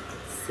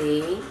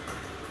saying.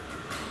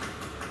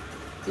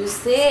 You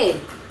say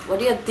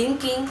what you are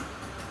thinking.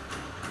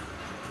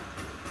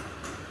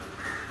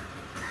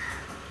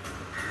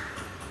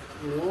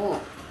 You know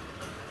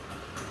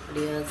what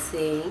you are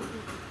saying.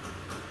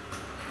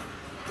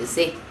 You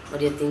say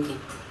what you are thinking.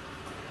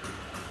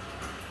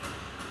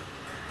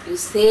 You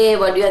say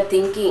what you are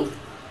thinking.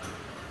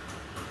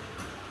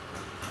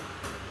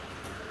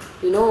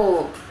 You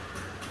know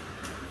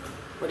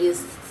what you're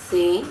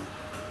saying?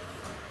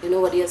 You know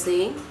what you're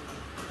saying?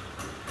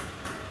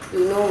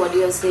 You know what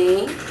you're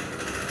saying?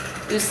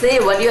 You say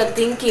what you're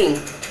thinking.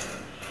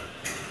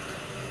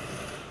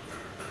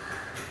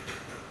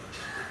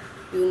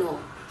 You know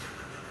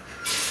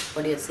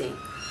what you're saying.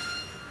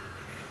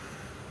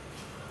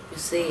 You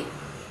say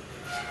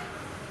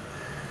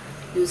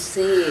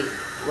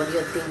what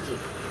you're thinking.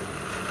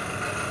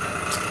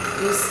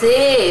 You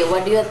say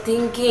what you're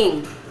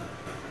thinking.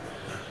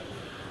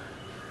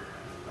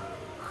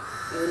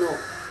 You know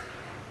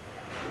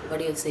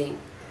what you're saying.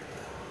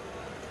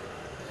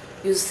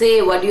 You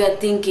say what you are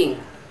thinking.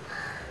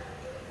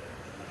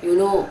 You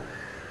know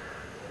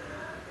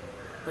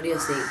what you're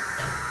saying.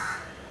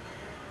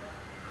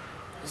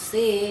 You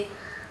say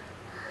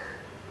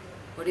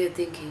what you're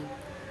thinking.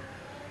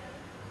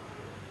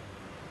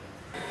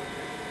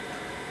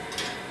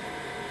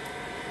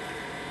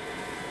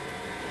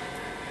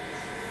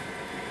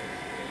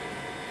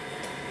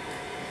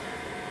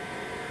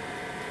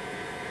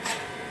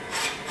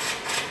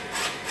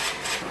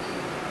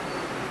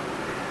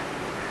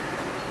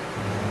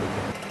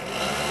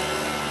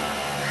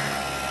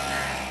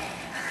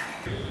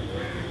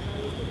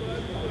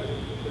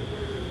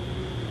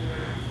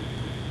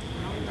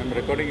 I'm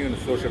recording you in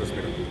slow shutter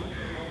speed.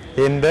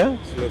 In the?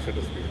 Slow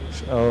shutter speed.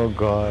 Oh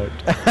God.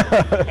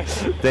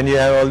 Then you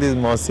have all these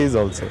mossies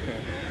also.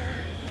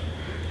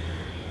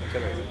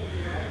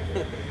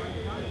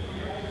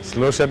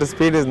 Slow shutter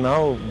speed is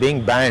now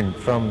being banned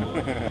from.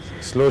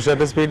 Slow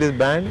shutter speed is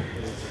banned.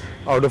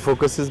 Out of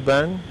focus is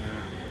banned.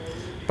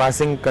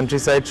 Passing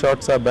countryside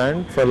shots are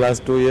banned for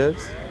last 2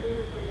 years.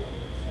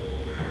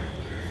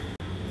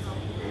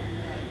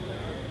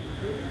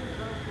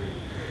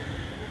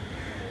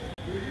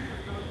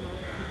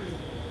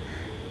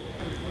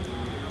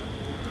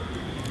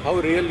 How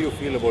real you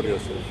feel about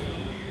yourself?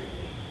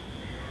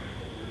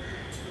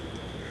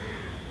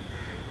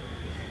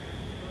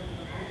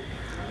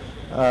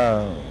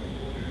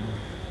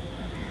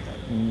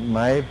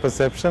 My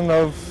perception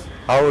of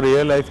how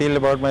real I feel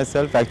about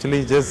myself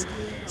actually just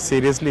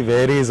seriously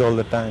varies all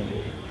the time.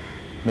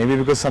 Maybe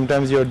because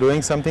sometimes you're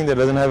doing something that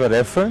doesn't have a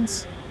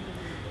reference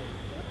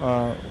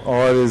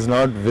or is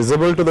not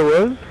visible to the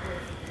world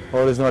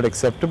or is not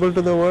acceptable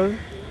to the world.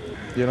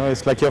 You know,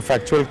 it's like your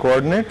factual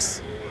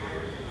coordinates.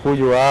 Who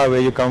you are,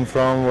 where you come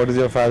from, what is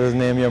your father's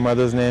name, your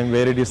mother's name,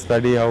 where did you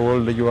study, how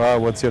old you are,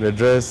 what's your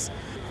address,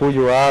 who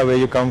you are, where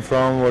you come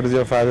from, what is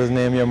your father's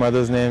name, your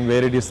mother's name,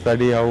 where did you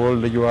study, how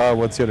old you are,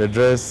 what's your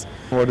address,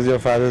 What is your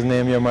father's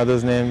name, your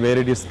mother's name, where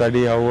did you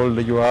study, how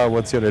old you are,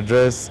 what's your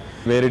address,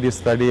 where did you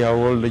study, how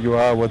old you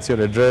are, what's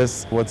your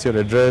address,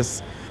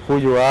 who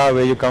you are,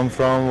 where you come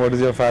from, what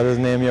is your father's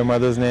name, your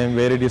mother's name,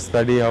 where did you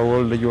study, how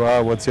old you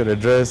are, what's your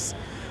address.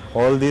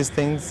 All these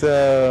things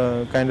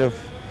kind of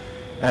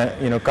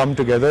come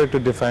together to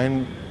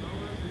define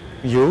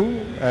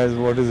you as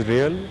what is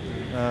real,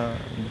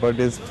 but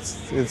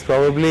it's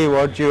probably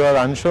what you are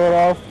unsure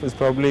of, it's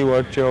probably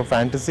what your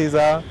fantasies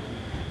are,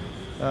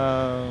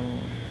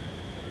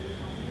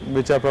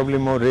 which are probably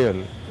more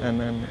real,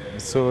 and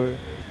so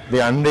the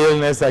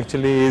unrealness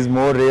actually is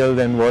more real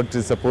than what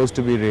is supposed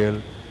to be real.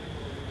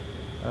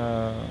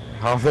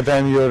 Half the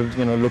time you're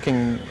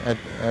looking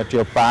at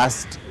your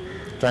past,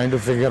 trying to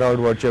figure out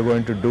what you're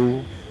going to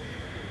do.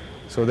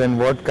 So then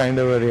what kind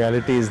of a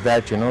reality is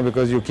that,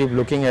 because you keep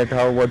looking at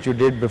what you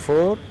did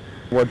before.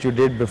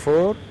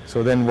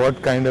 So then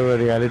what kind of a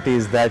reality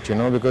is that,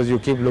 because you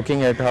keep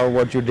looking at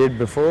what you did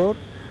before,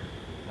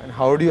 and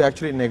how do you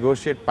actually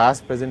negotiate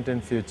past, present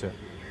and future?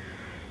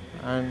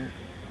 And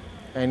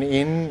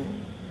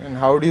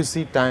how do you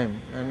see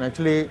time? And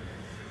actually,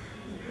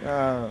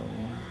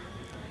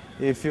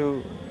 if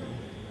you,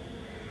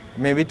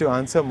 maybe to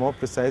answer more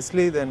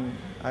precisely, then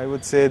I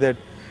would say that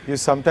you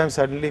sometimes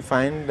suddenly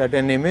find that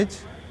an image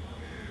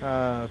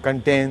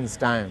contains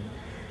time.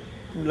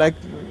 Like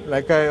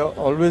I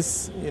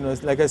always,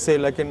 like I say,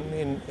 like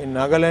in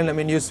Nagaland, I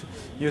mean,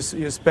 you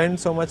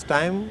spend so much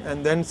time,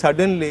 and then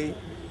suddenly,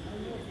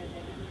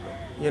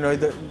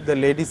 the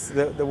ladies,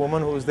 the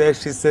woman who's there,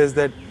 she says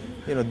that,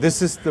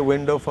 this is the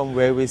window from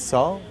where we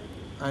saw,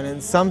 and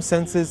in some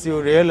senses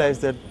you realize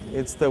that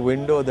it's the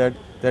window that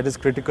is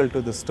critical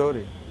to the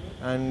story.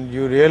 And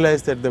you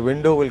realize that the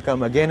window will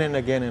come again and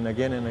again and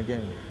again and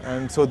again.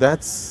 And so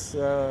that's,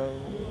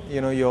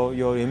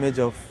 your image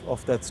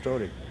of that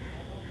story.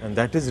 And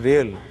that is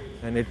real.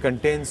 And it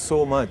contains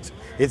so much.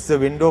 It's the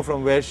window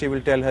from where she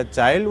will tell her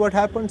child what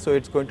happened, so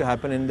it's going to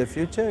happen in the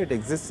future. It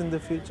exists in the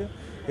future.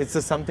 It's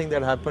something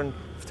that happened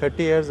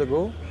 30 years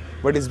ago,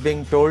 but is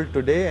being told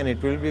today, and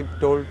it will be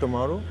told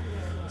tomorrow.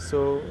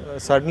 So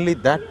suddenly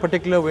that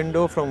particular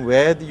window from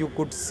where you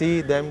could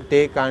see them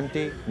take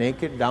auntie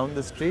naked down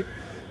the street,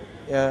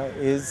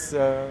 is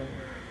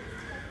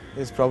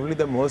probably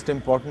the most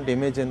important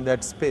image in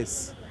that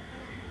space.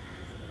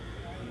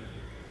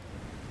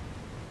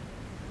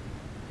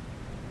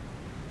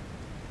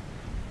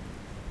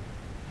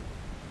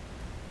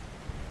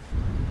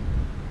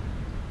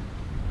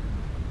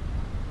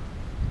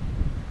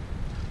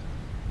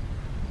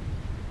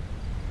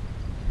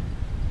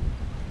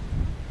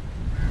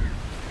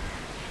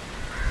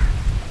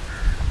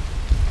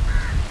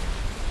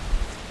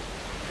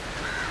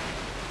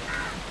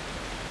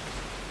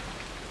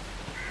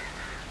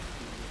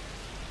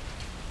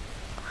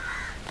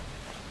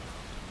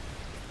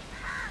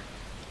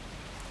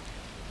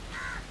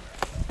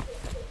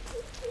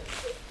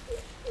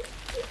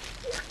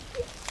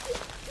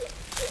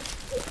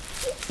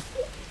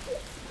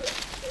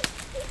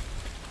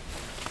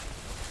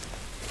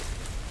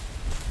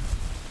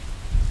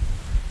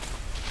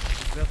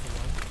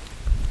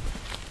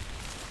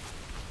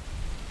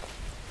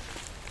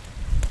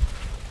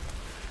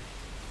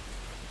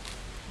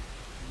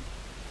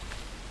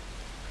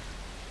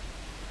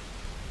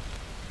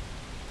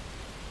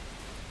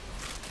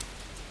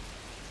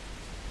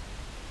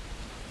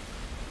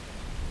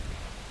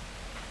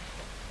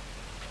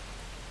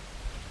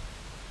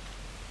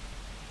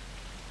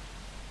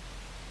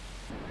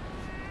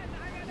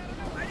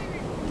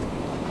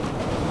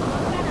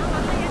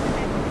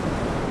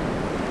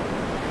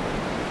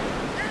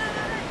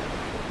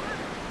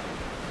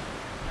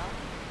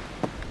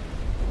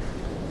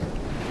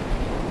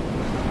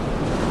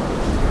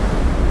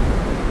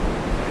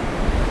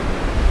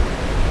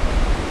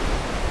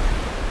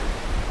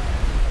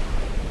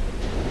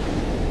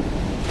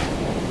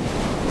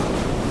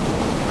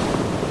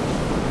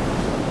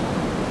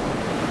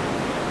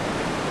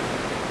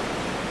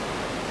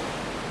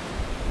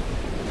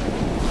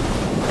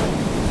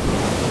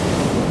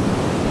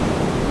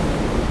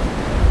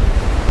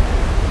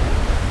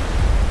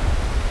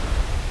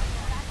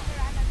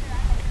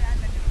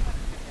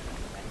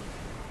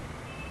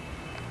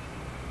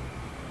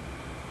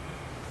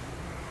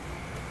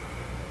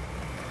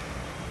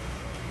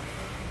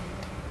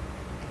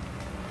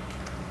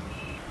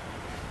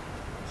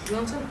 You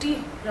want some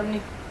tea,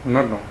 Ramani?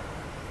 No.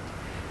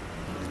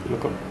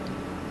 Look up.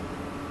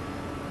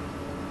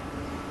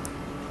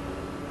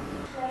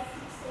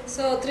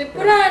 So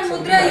Tripura and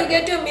Mudra, you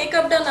get your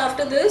makeup done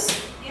after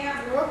this?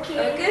 Yeah.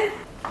 Okay.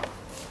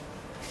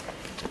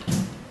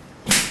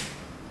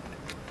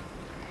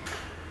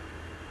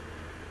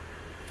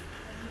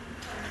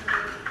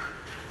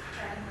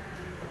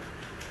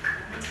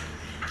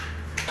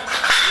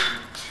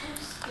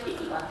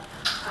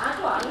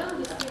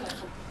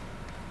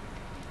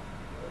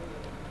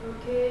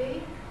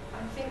 Okay,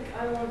 I think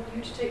I want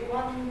you to take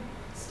one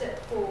step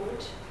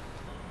forward.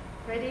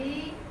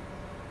 Ready?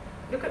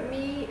 Look at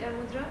me,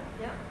 Mudra.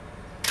 Yeah.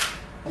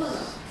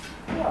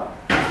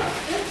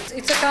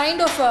 It's a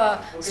kind of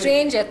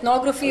strange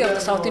ethnography of the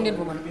South Indian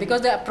woman,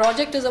 because the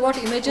project is about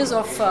images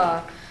of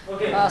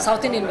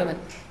South Indian women.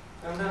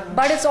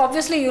 But it's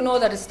obviously, you know,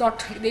 that it's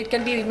not, it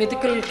can be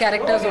mythical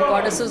characters or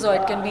goddesses, or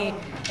it can be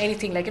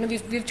anything. Like, you know,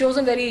 we've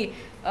chosen very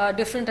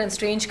different and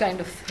strange kind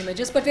of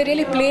images, but we're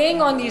really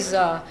playing on these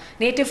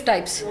native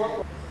types.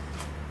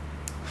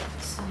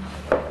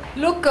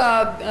 Look,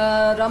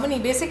 Ramani,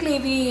 basically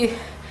we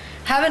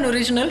have an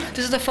original.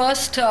 This is the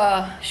first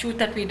shoot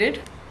that we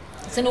did.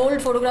 It's an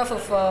old photograph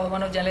of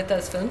one of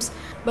Jayalalitha's films,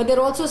 but they're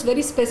also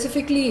very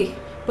specifically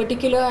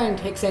particular and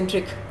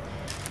eccentric.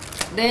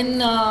 Then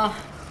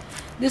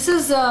this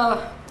is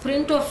a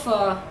print of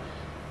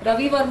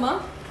Ravi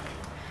Verma.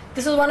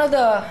 This is one of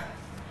the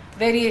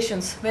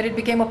variations where it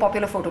became a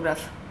popular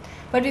photograph.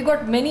 But we've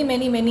got many,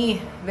 many,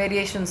 many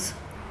variations.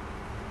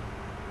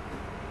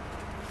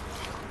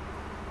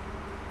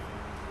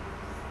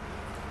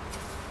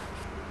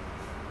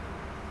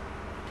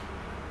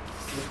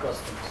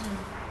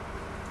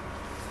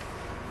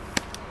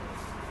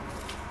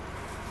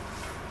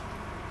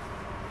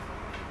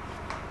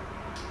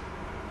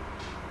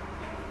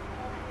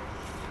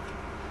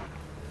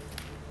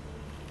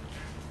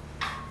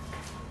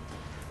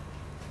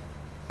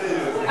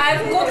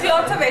 I've cooked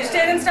lots of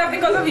vegetarian stuff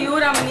because of you,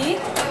 Ramani.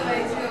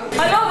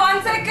 Hello,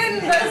 1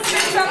 second.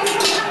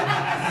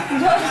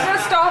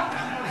 Just stop.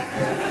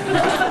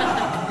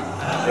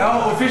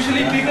 Now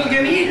officially people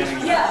can eat.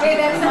 Yeah, wait,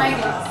 that's my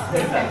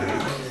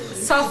idea.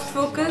 Soft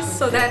focus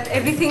so that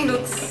everything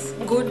looks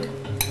good.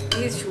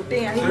 He's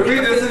shooting. Ravi,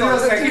 this is your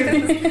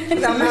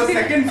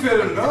second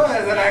film, no?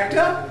 As an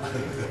actor?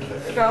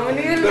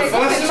 Ramani will make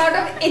a film out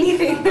of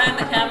anything. And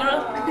the camera.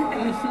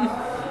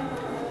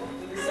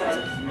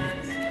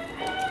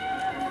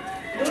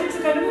 It's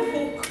a kind of a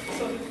folk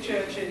sort of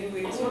church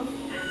anyway. It's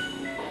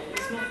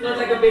not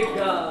like a big...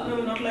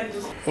 No, not like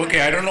this.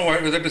 Okay, I don't know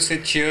whether to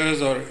say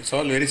cheers or it's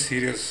all very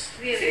serious.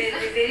 Very serious.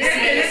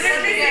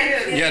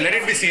 Yeah, let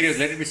it be serious,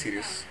 let it be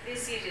serious. Be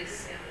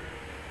serious, yeah.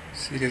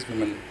 Serious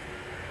women.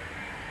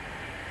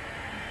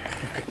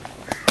 Okay.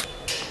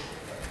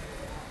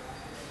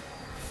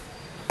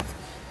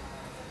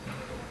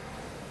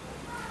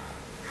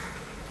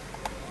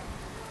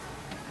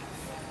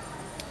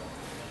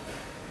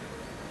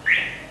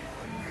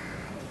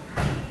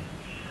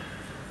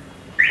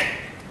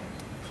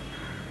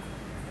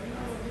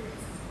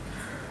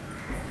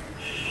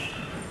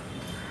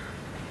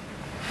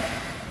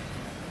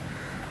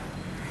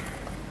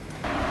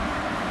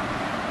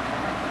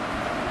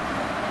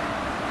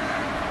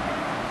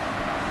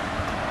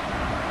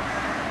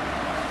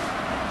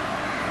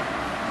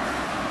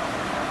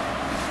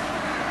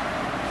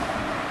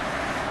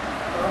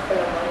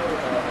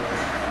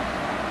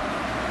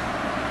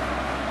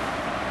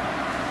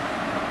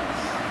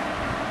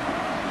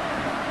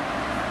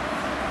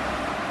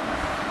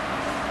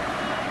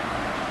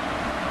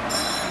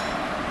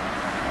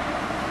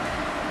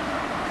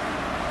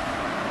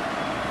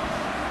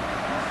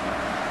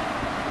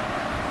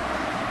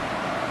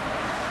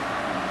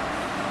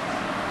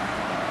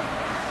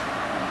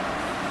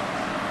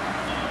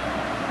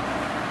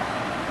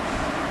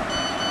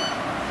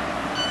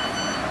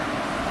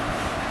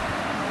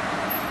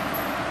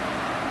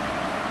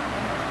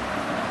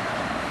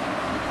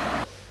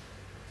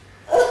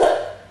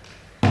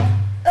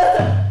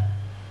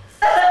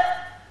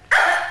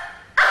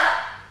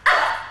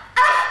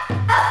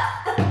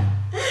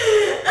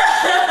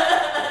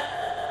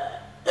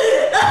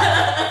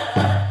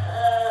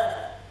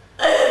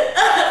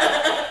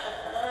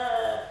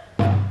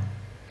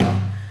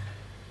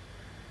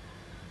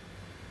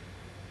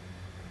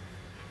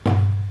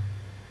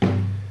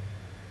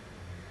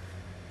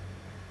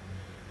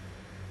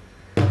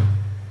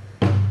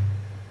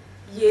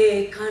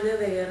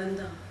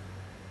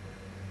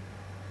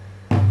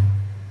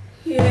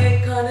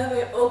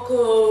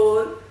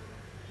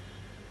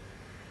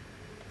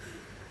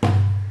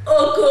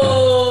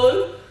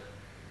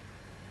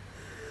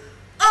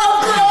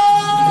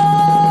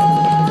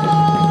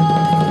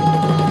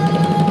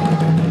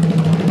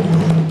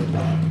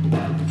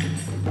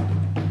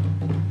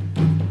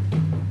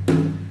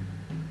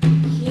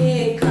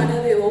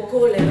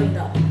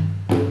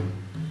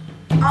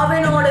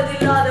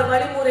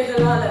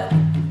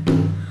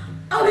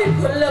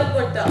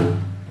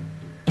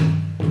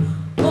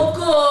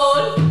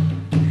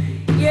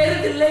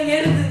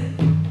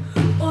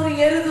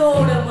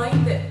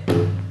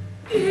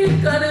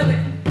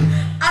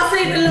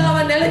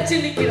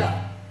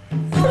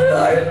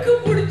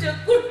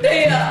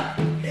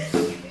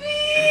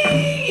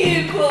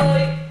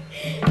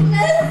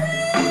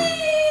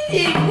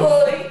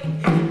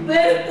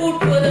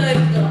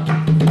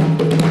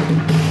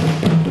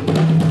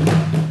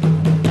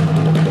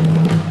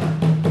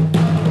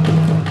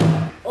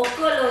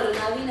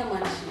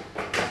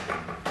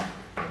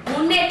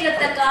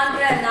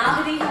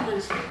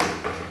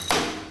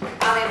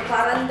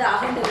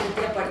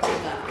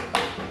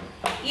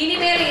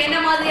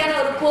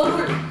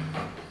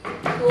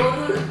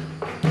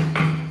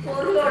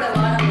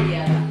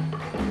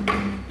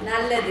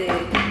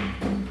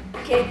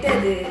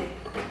 கெட்டது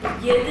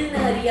எதுன்னு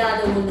அறியாத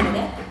ஒண்ணுங்க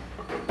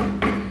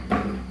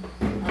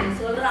அவன்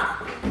சொல்றான்.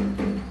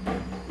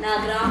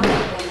 நான்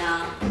கிராமத்துக்கு போனா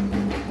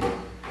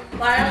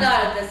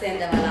பழங்காலத்தை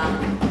சேர்ந்தவளா,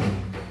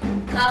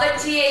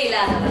 கவர்ச்சியே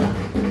இல்லாதவளா.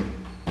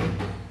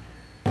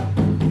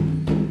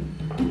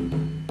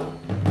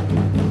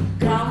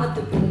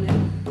 கிராமத்து பொண்ணு,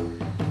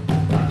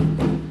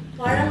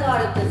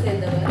 பழங்காலத்தை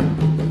சேர்ந்தவர்,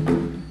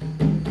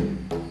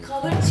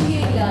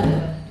 கவர்ச்சியே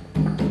இல்லாதவர்.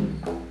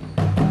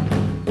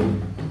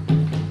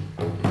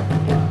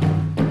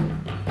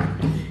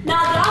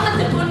 நான்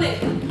கிராமத்து பொண்ணு,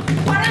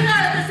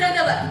 பழங்காலத்தை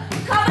சேர்ந்தவர்,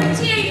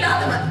 கவர்ச்சியே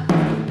இல்லாதவர்.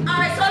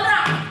 அவன்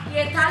சொல்றான்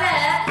என் தலை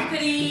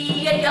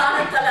பெரிய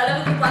யானை தலை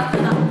அளவுக்கு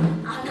பார்த்துதான்,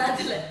 ஆனா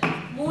அதுல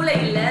மூளை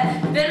இல்ல,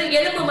 வெறும்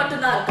எலும்பு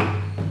மட்டும்தான் இருக்கு.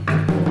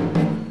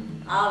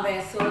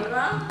 அவன்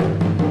சொல்றான்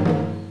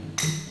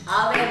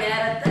அவன்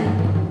நேரத்தை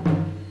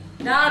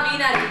நான்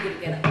வீணாக்கிட்டு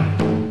இருக்கிறேன்.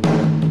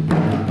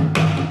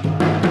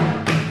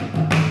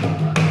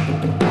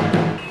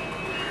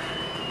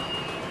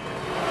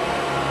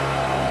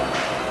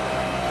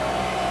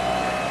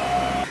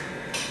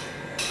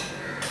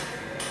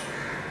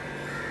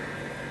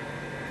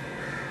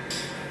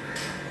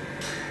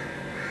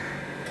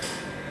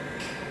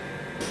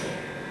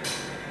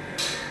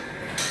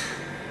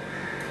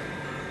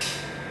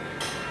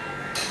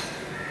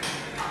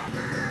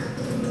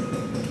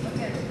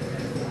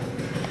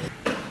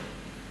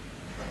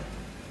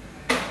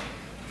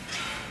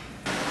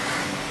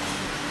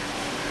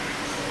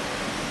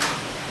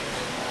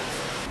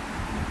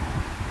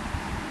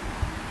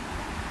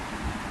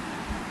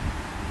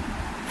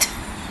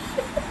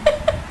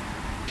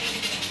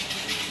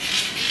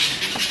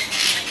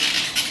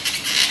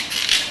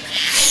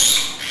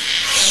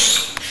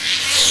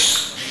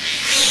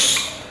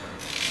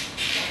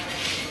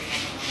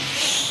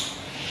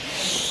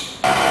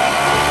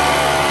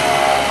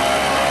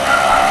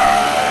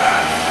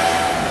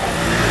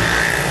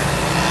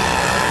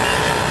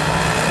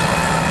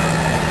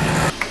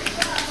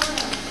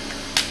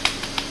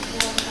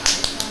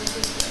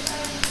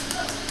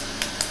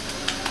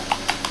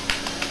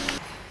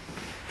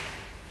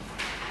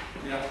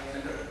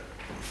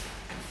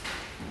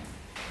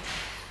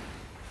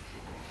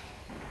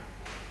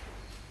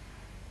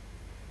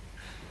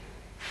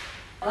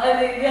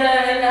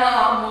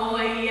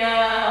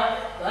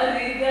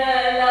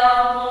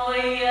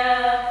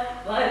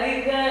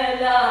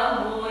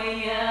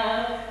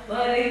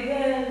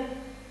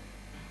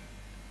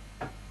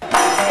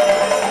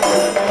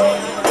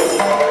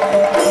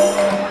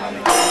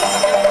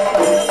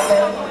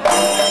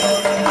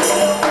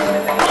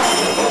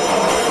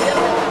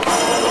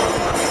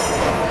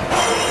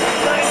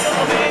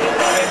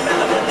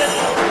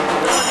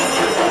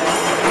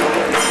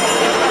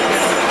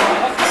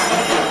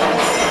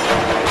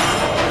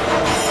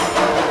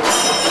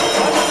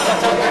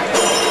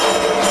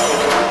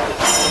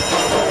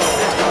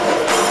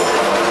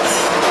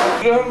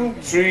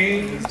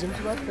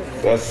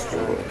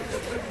 Festival.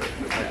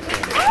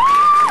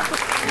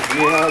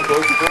 जी हाँ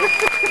दोस्तों,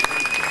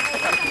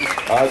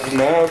 आज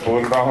मैं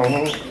बोल रहा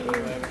हूँ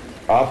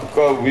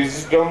आपका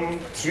wisdom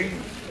 3।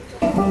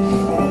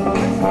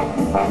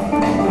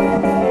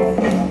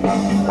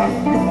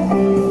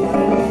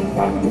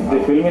 The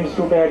Film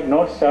Institute had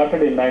not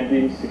started in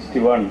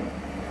 1961.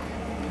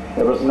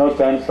 There was no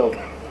chance of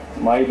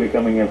my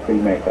becoming a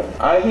filmmaker.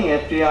 I think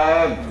FTI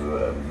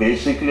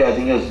basically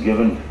has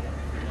given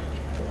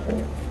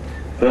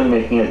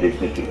filmmaking a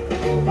dignity.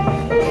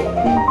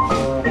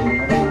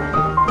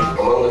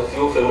 Among the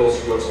few film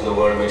institutes in the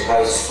world which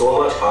has so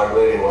much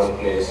hardware in one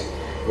place,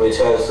 which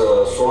has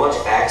so much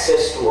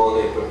access to all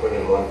the equipment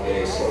in one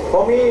place.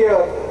 For me,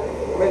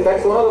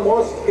 that's one of the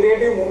most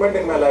creative moments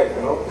in my life,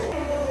 you know.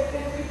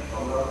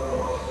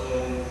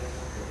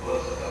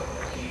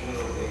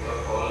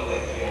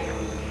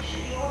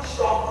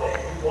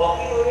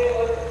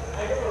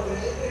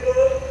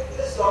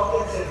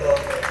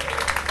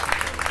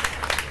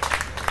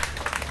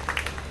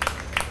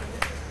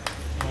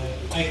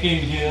 I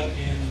came here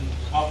in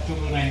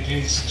October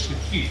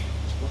 1963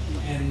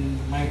 and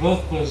my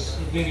work was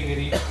very,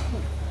 very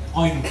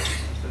poignant,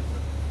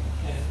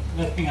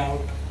 working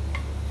out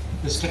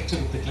the structure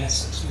of the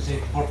classics, which I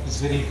thought was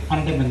very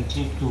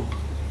fundamental to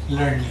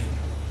learning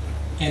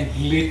and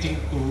relating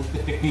to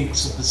the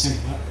techniques of the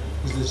cinema,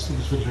 which the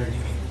students were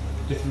learning in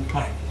different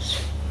times.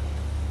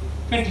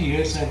 20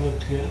 years I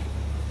worked here,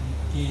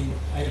 and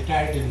I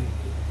retired in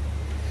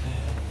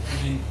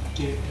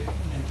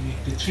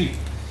 1983.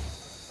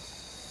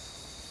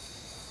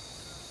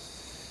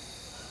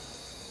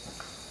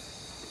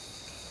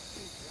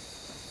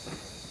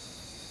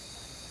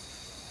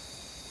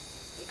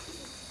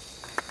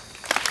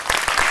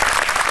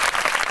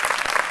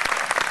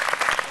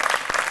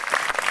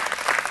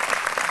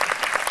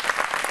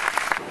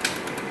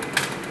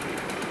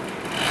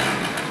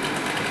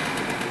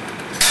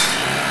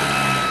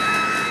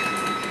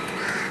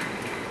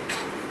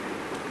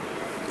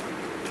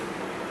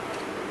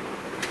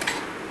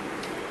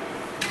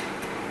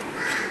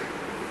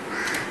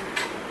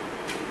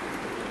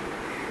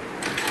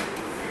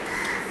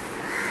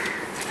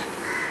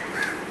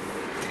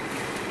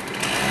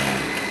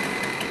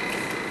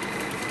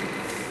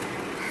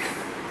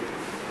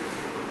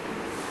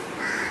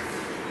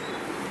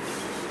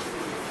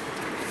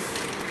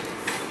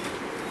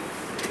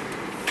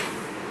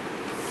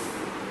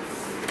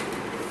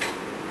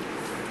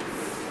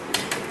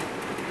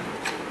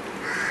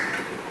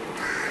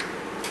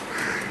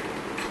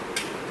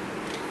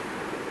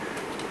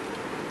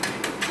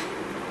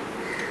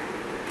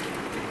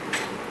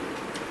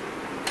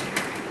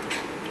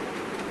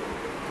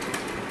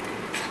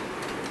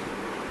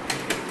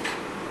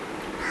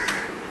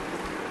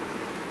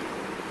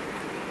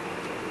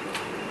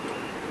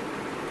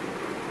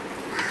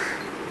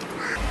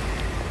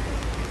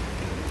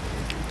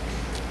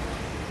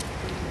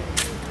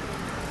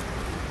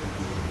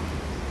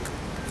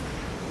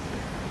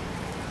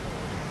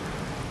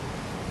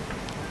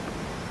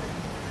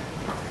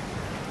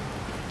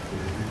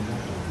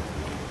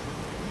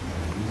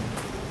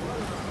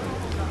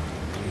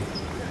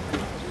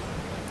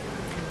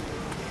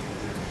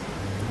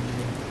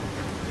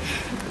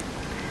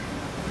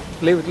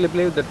 Play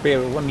with that pair,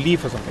 one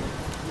leaf or something.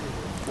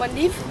 One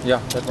leaf?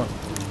 Yeah, that one.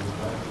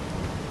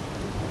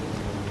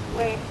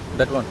 Where?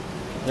 That one.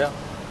 Yeah.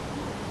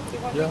 You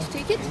want me to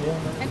take it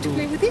and to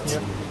play with it?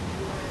 Yeah.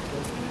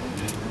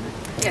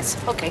 Yes,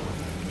 okay.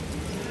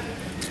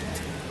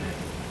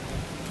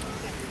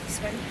 This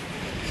one.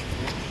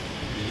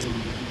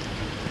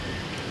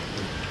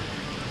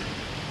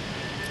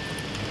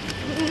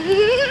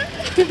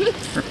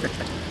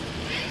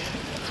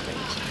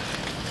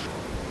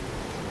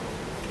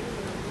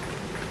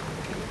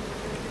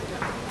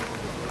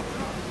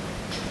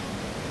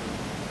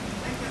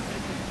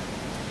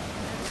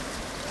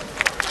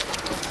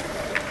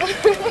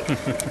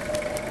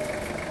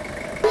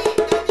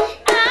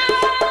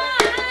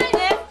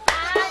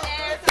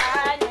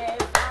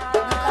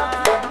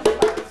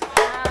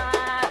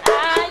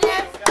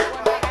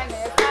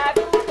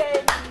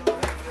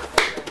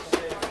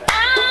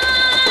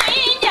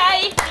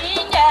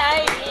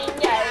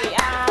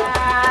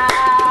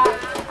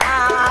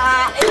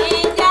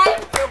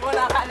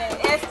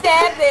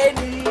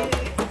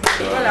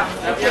 Voilà,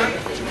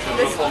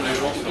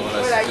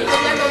 voilà, il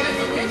revient dans 2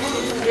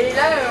 minutes. Et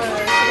là, c'est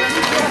vraiment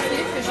plus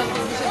rapide que j'ai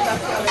déjà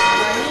parti avec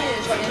Ramani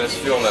et je reviens. Bien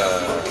sûr,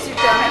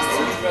 Super,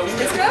 merci.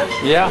 Let's go?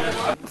 Yeah.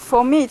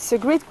 For me, it's a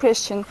great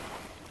question.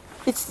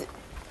 It's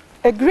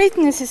a great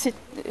necessity.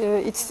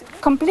 It's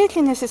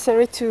completely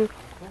necessary to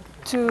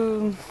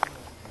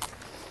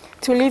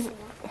live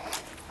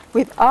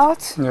with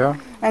art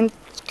and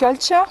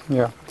culture.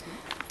 Yeah.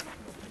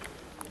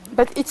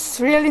 But it's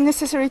really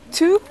necessary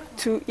too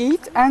to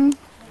eat and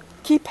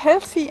keep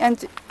healthy and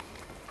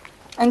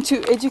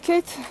to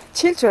educate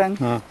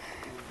children.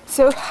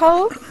 So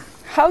how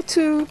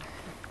to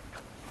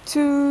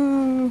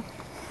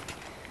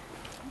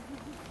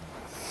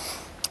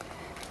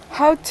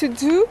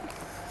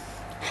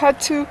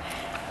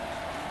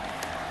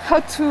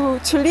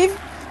live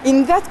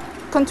in that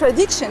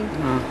contradiction.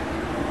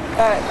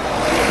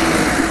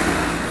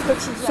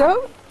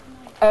 So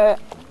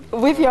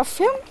with your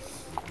film,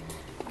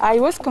 I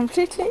was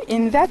completely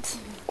in that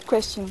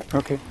question.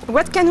 Okay.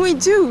 What can we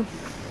do?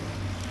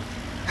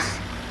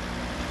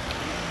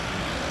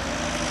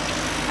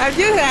 Have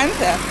you the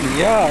answer?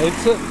 Yeah, you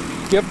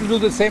have to do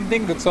the same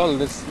thing, that's all.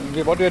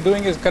 What we are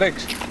doing is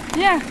correct.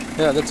 Yeah.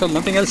 Yeah, that's all,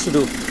 nothing else to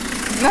do.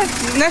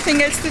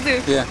 Nothing else to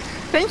do. Yeah.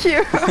 Thank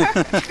you.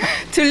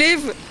 To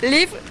live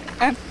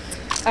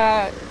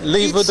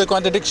with the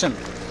contradiction.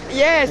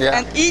 Yes, Yeah.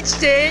 and each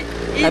day.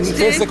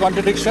 Face the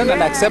contradiction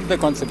and accept the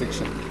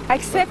contradiction.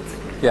 Accept.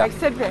 Yeah.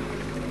 Accept it.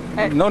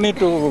 No need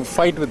to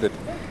fight with it.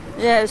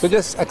 Yes. So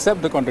just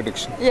accept the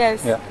contradiction.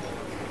 Yes. Yeah.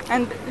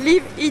 And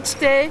live each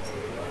day.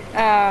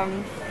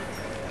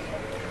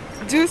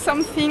 Do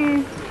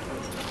something.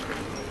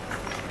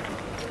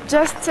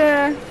 Just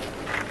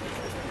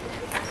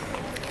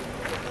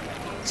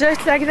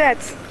like that.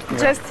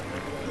 Yeah.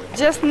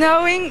 Just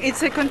knowing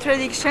it's a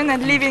contradiction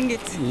and living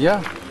it.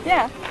 Yeah.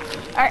 Yeah.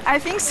 I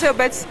think so,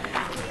 but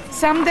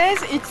some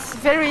days it's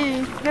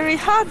very, very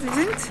hard,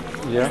 isn't it?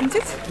 Yeah. Isn't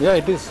it? Yeah,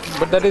 it is.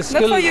 But that is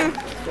still. Not for you.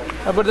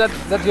 But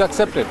that you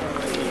accept it.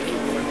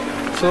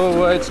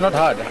 So it's not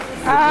hard.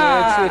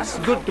 It's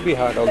good to be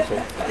hard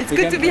also. It's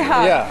good to be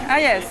hard. Yeah. Ah,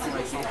 yes.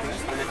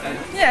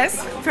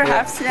 Yes,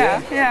 perhaps.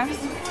 Yeah.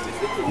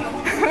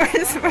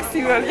 It's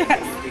possible.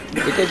 Yes.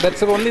 Because that's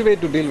the only way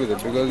to deal with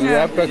it. Because you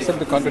have to accept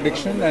the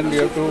contradiction and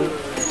you have to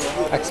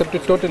accept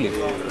it totally.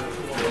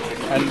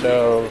 And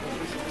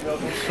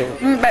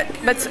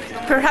but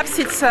perhaps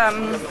it's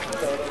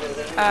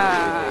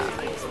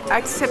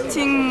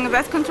accepting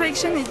that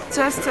contradiction. It's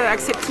just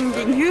accepting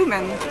being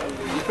human.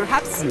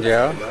 Perhaps.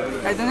 Yeah.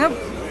 I don't know,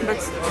 but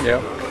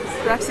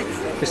perhaps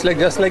it's like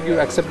just like you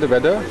accept the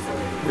weather,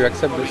 you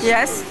accept this.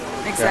 Yes,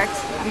 exact.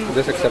 Yeah.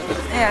 Just accept it.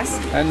 Yes.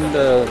 And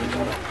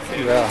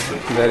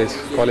there is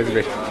college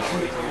way.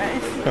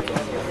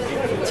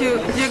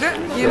 You go?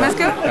 You must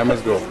go? I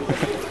must go.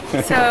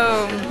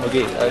 So.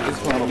 Okay, I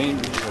just want to name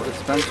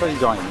it's transfer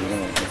join.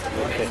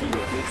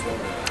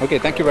 Okay,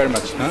 thank you very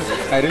much.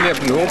 I really have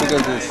to go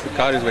because this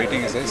car is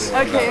waiting, it says.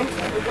 Okay.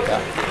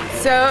 Yeah.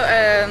 So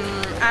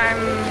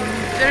I'm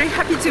very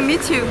happy to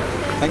meet you.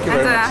 Thank you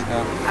very much.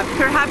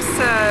 Perhaps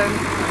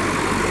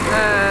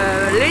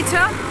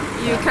later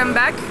you come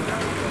back.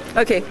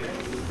 Okay.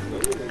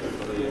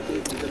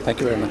 Thank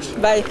you very much.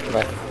 Bye.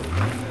 Bye.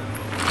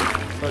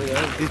 Sorry,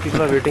 these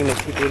people are waiting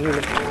next to 12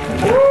 minutes.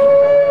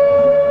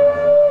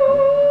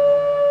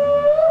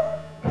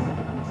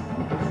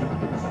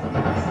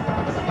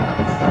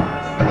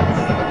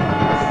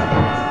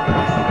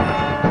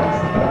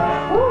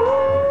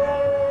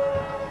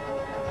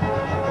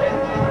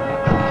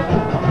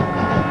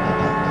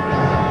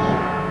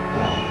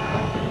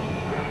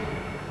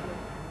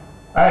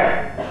 Hey,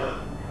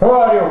 who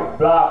are you,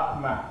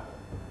 black man?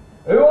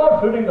 You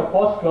are sitting in the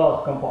first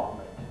class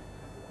compartment.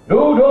 You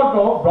don't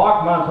know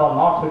black men are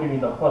not sitting in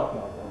the first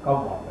class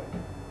compartment.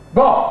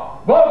 Go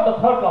to the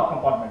third class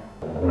compartment.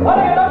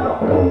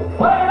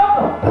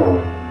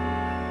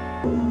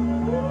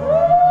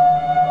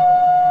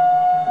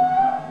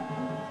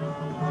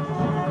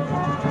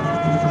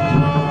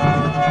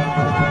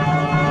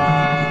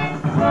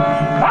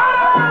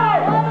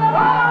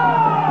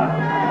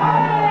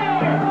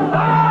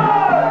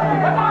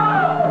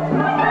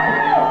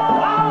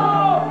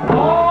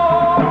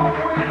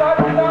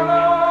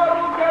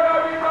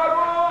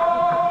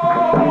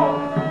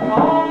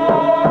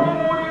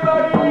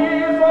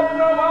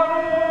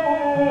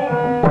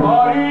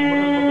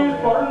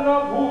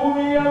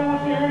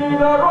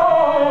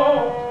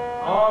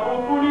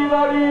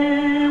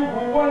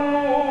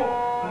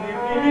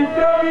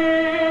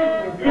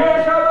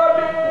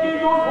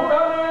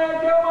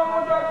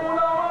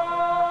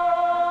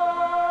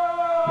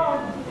 Good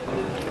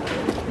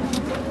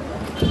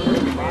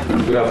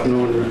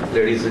afternoon,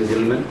 ladies and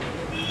gentlemen.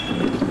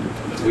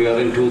 We are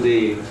into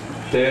the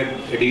third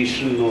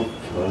edition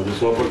of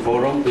this open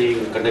forum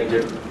being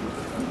conducted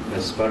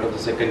as part of the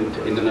second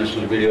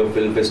International Video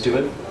Film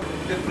Festival.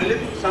 The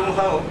film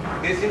somehow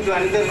gets into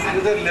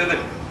another level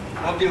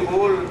of the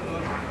whole,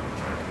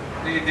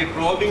 the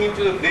probing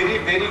into the very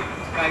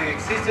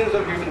existence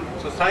of human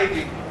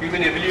society,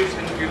 human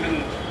evolution,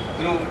 human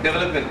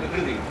development,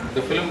 everything.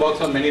 The film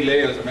works on many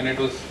layers. I mean, it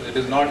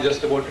is not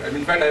just about. I mean,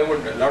 in fact, a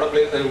lot of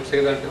places I would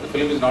say that the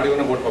film is not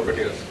even about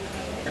puppeteers.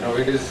 You know,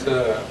 it is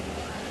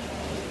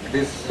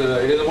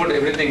about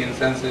everything in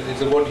sense. It's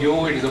about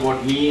you. It is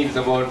about me. It's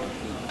about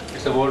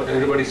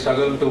everybody's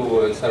struggle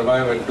to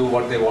survive and do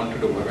what they want to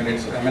do. I'm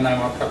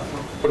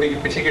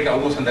pitching it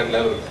almost on that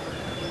level.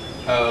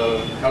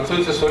 Also,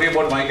 it's a story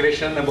about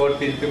migration, about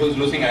people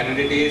losing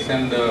identities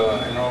and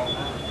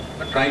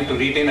trying to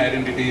retain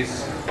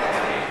identities.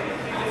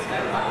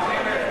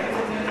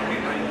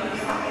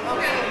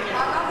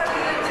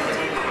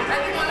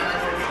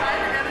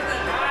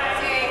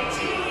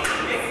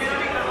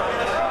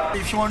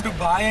 If you want to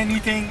buy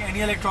anything,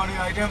 any electronic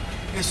item,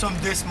 is from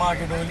this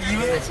market only.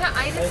 Even if you're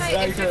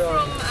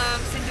from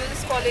St.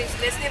 Joseph's College,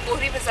 let's say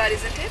Bohri Bazaar,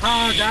 isn't it?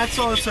 That's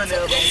also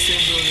nearby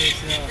St.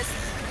 Joseph's,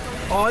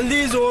 yeah. All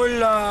these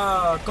old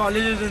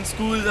colleges and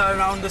schools are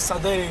around the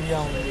southern area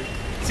only.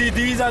 See,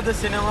 these are the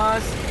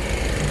cinemas.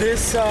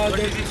 There's 3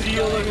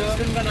 over here.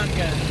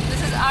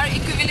 This is our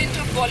equivalent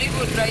of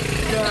Bollywood, right?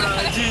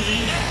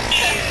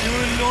 Yeah, you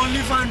will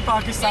only find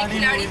Pakistani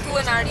movies.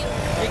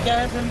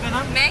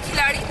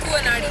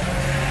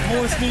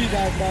 Mostly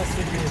that's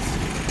the case.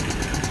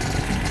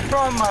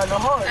 From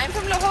Lahore? I'm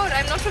from Lahore.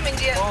 I'm not from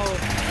India. Oh,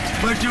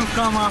 but you've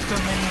come after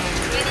many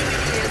years.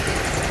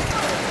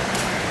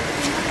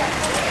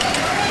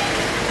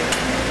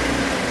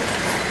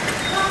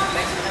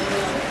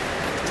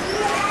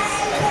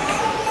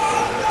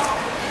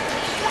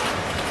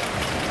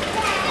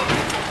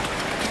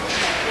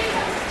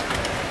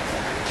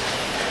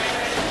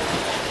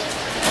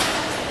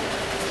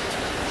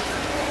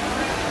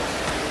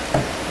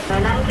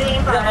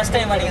 First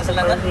time வாடிங்க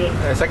சொல்லுங்க.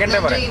 Second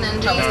time வரேன்.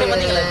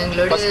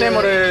 First time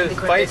ஒரு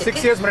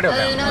 5-6 years முன்னாடி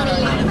வந்தேன்.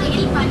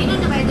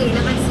 12 வயது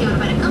இளவரசி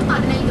ஒருவருக்கும்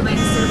 15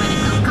 வயது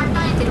சிறுவனுக்கும்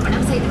கட்டாய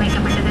திருமணம் செய்து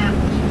வைக்கப்பட்டது.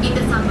 இந்த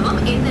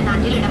சம்பவம் எந்த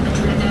நாட்டில்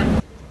இடம்பெற்றுள்ளது?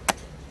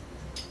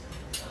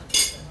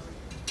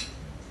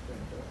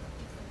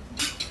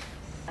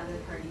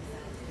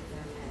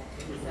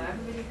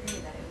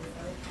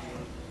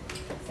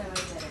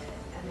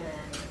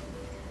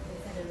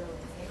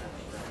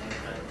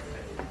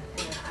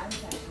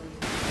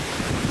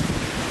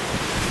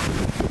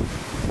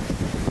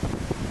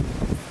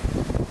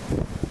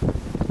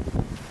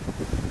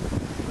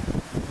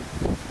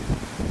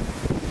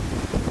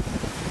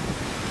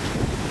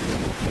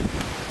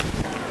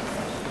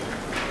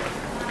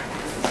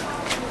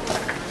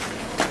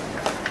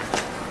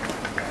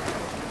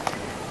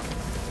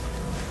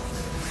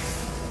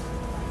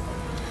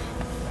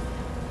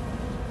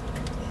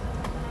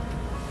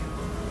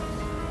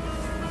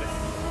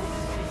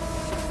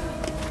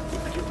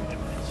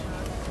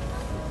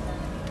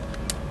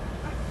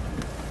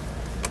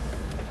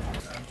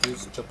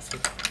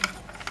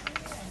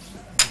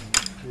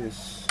 Yes.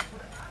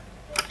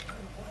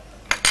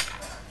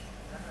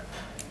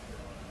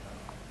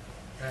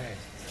 Right.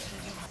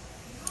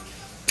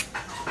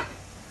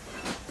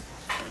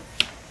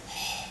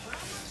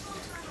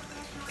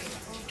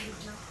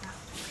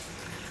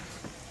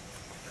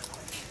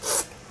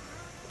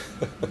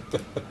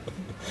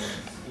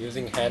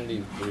 Using handy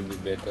will be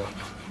better.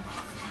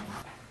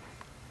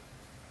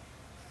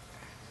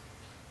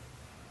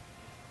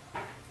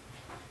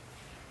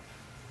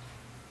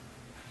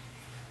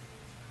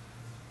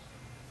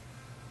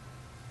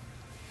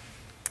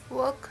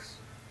 Works.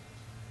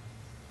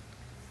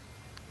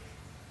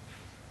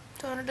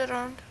 Turn it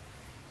around.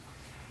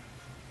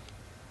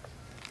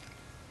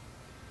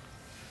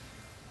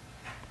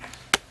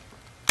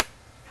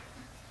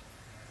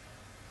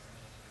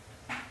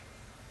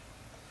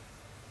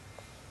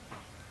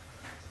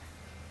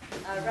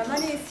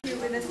 Ramani is here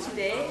with us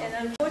today, and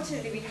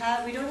unfortunately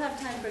we don't have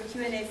time for a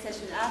Q&A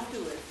session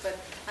afterwards, but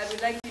I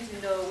would like you to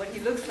know what he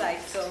looks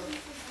like, so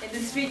in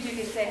the street you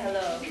can say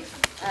hello.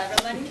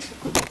 Ramani?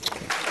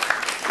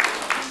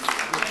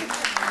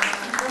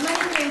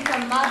 Ramani came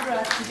from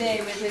Madras today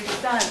with his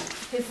son.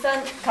 His son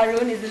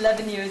Karun is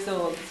 11 years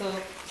old, so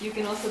you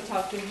can also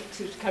talk to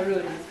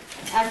Karun,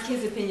 ask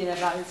his opinion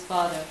about his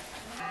father.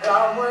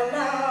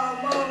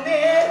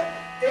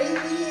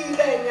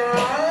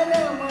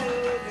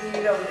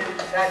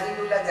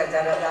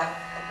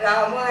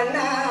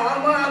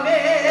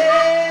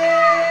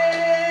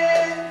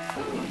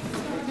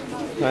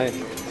 Hi.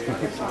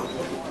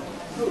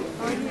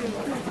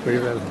 Very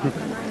well.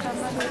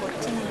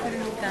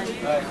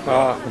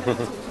 Ah.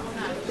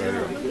 Very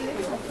well.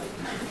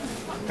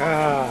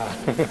 Ah.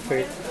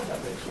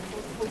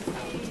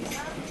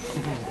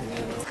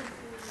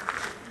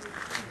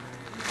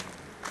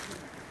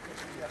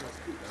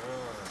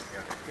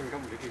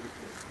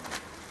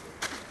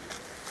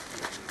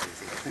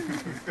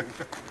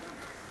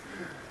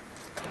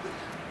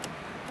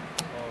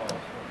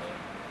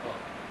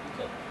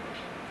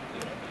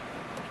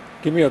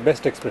 Give me your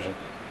best expression.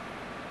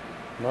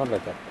 Not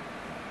like that.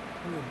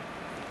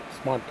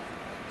 Smart.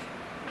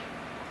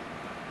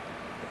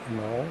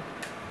 No.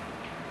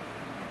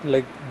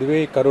 Like the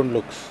way Karun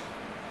looks.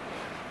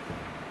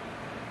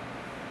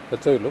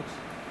 That's how he looks.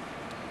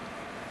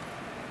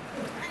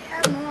 I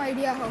have no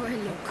idea how I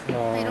look.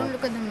 No. I don't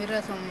look at the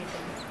mirror so many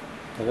times.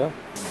 Okay.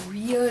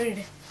 Weird.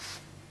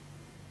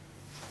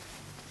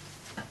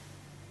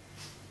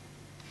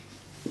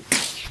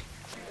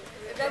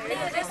 Ramani,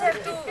 you just have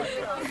to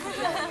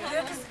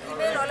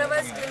email all of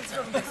our skills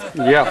from this.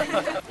 Yeah.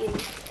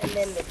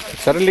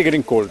 Suddenly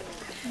getting cold.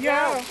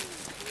 Yeah.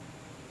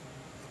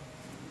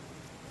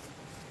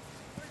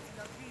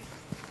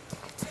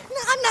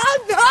 No.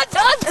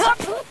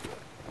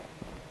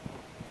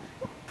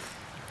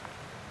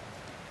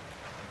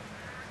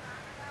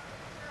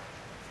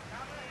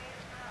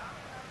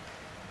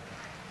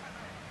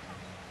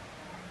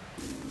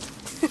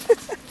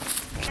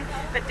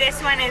 But this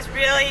one is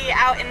really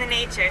out in the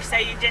nature, so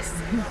you just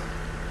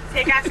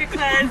take off your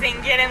clothes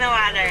and get in the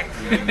water.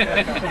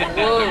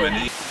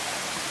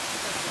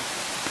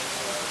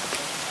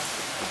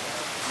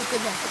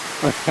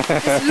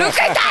 Look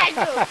at that!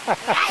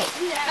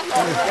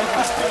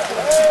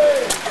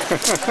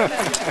 It's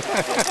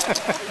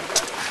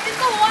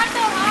the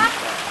water, huh?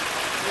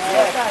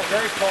 Yeah,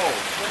 very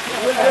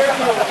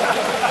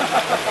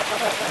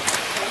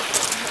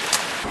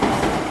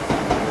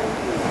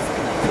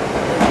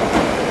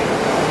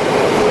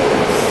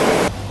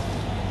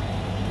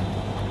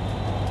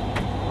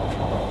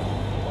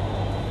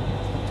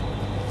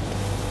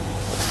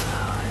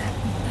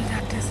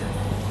That is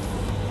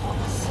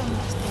awesome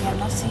thing. I've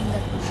not seen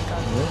that one.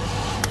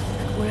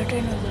 The bullet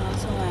train was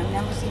awesome. I've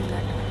never seen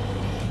that.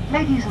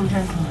 Ladies and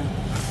gentlemen,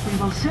 we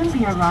will soon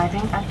be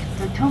arriving at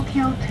the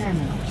Tokyo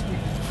terminal.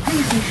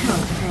 Please be sure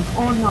to take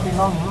all your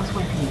belongings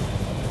with you.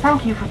 Thank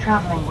you for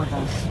traveling with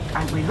us,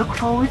 and we look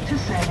forward to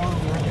serving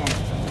you again.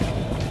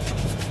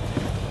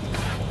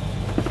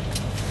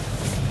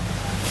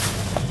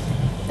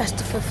 That's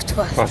the fifth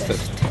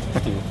fastest.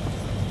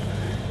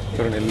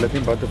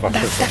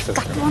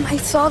 That one I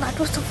saw, that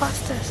was the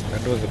fastest.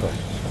 That was the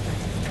fastest.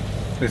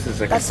 This is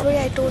second. That's why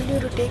I told you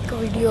to take a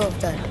video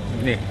of that.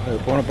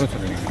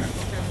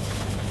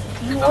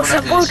 You were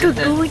supposed to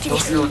do it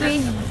yesterday.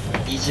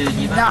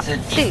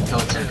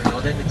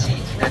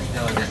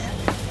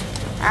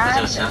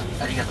 And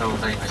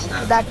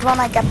that one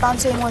I kept on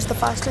saying was the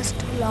fastest.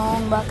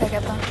 Long back I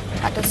kept on.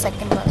 That was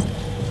second fastest.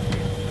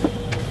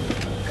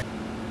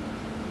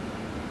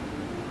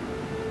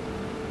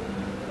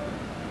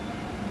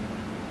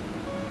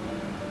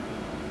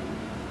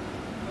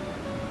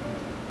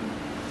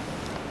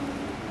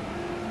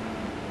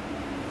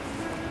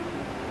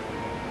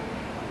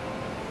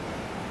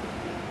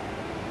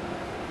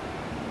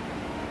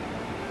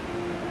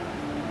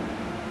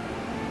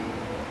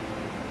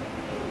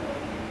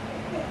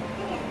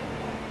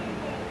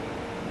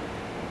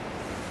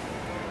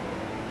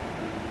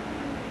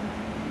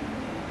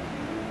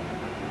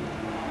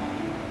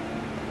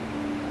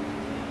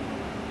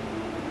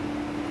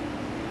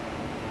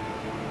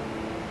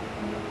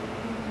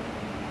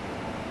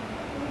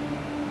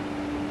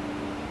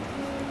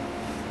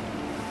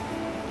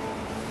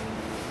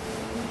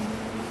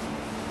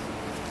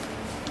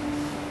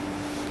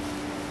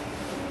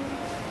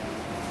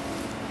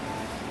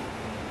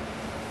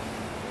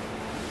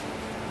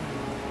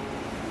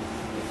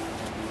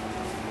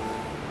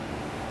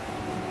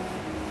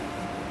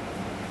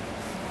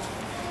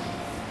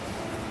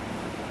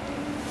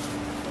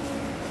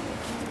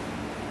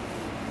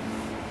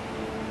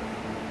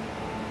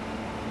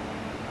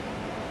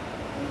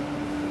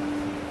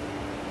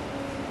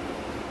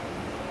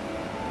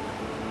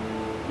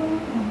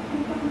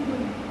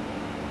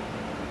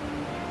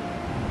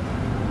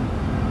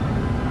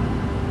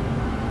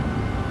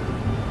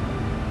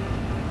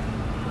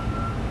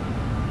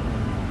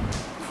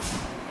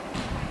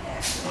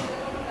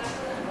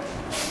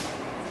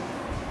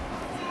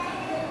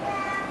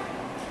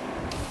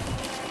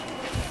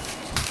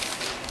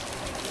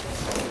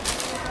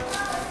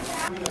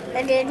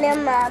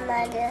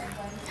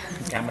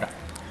 Camera.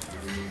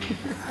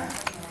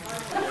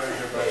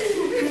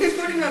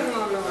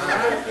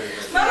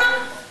 Mama,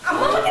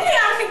 amma patti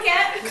graphic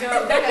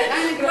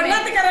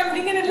பொண்ணாத்துக்கார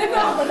அப்படிங்க நல்ல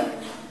பாப்போம்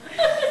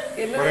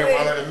ஒரே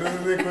மாலை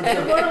என்னது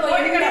கொஞ்சம்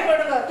போடுங்க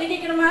போடுங்க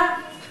தூக்கிக்கணுமா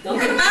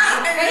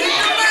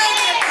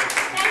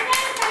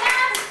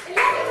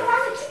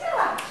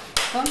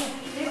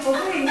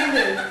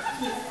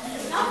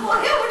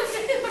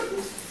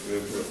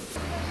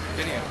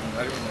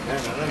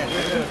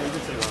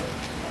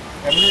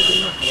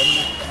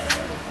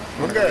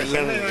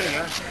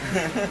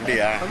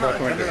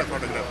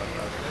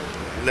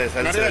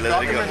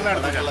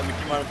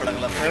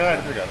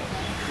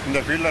இந்த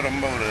ஃபீல்டில்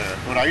ரொம்ப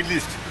ஒரு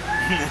ஐட்லிஸ்ட்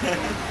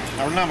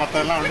அப்படின்னா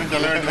மற்றெல்லாம் ஒன்றும்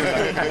சொல்ல வேண்டியது.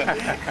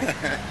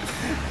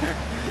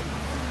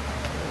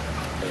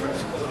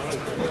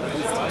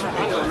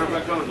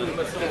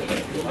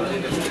 Sir,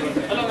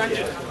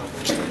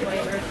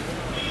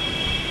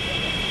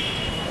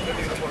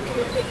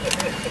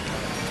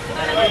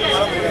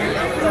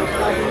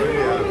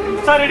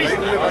 ready?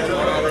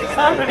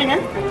 Sir, ready,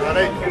 man?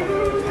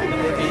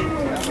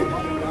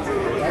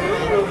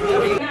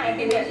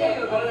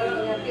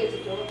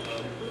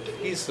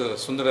 He's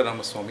Sundara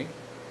Ramaswamy.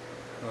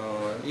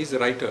 He's a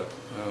writer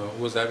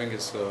who was having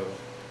his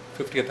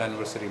 50th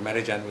anniversary,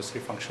 marriage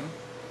anniversary function.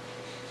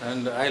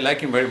 And I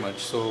like him very much.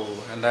 So,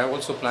 and I'm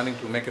also planning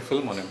to make a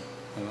film on him.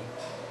 You know,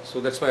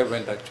 so that's why I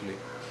went actually.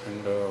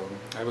 And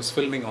I was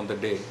filming on the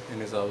day in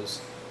his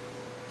house.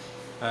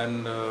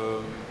 And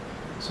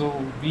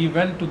so we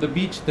went to the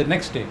beach the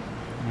next day,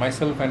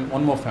 myself and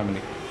one more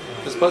family.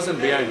 This person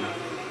behind,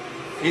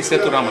 he's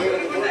Sethu Raman.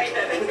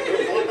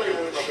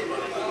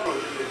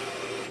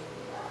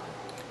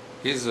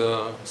 He's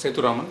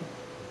Sethu Raman.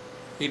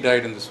 He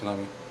died in the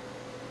tsunami.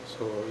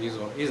 So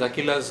he's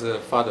Akila's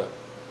father.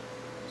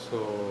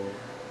 So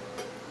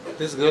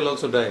this girl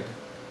also died.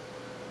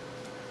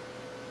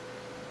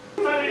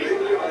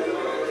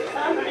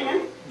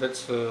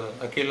 That's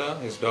Akila,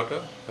 his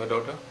daughter, her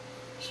daughter.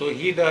 So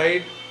he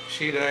died,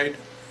 she died,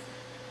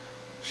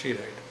 she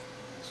died.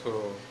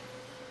 So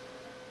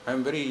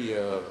I'm very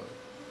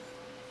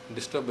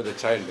disturbed with the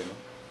child, you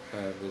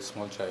know, the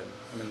small child.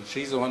 I mean,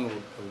 she's the one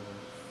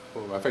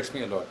who affects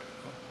me a lot,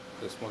 you know,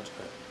 the small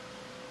child.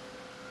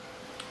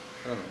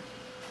 I don't know.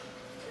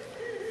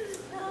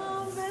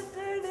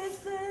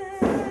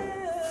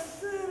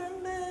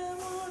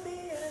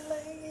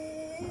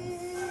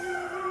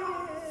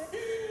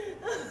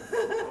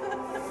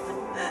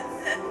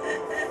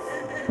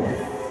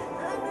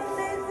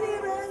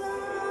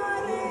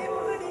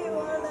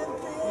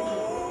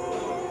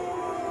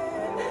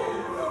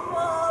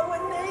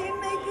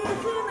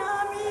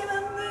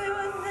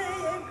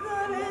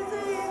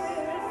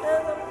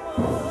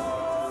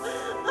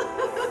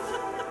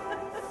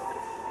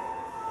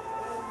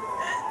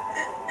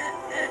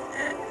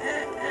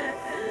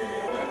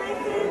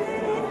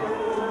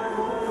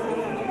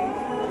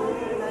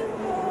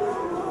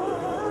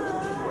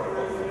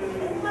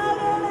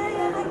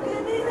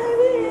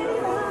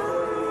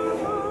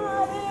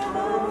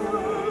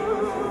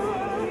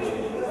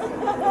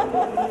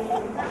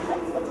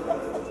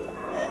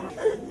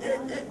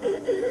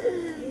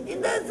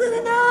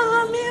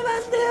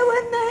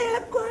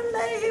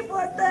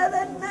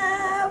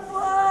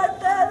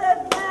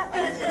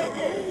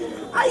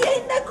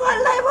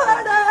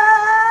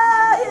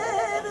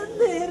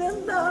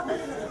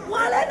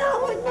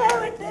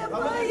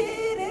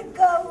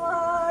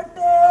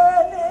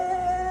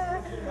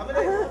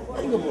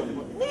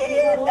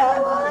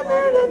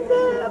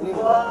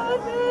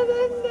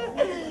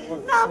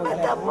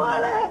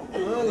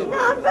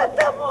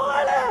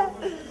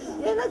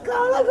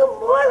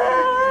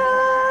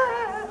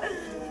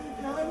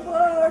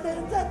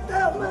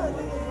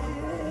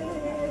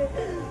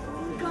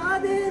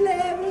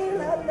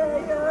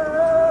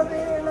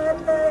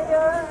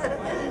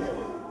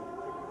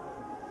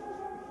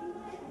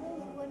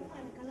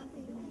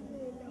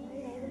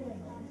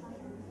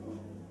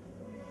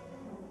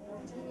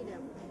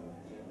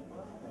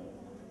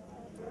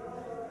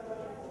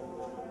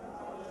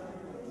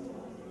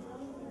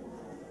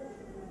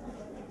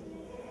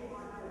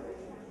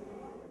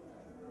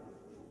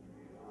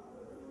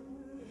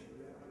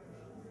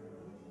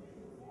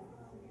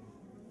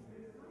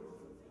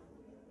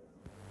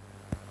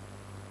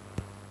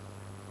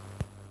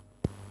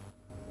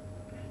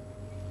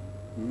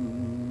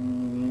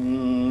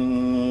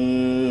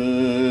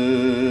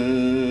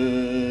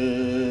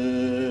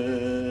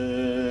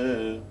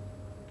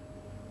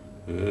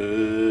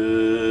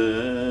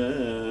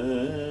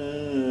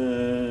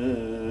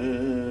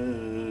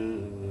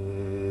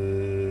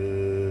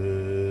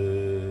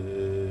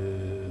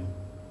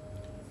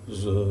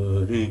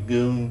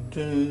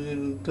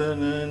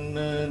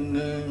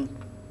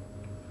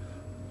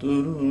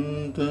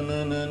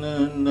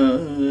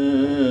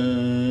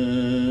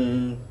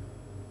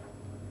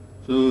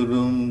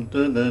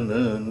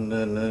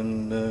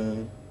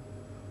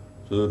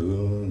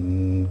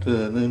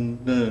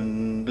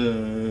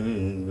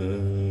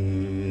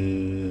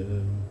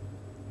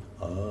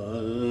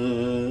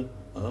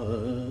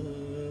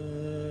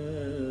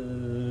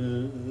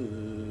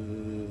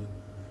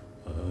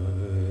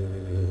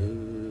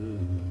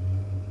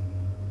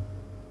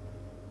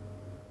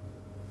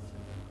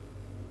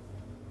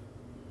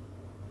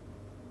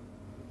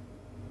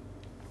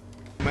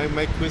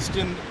 My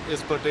question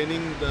is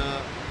pertaining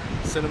the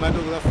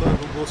cinematographer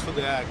who goes for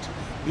the act.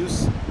 Do you,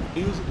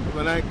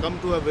 when I come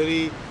to a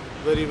very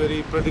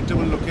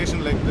predictable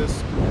location like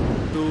this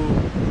to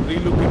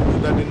relook into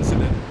that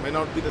incident, may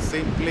not be the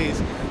same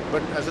place,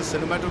 but as a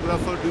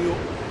cinematographer, do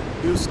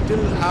you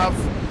still have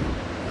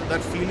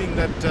that feeling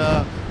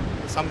that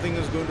something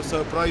is going to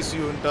surprise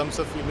you in terms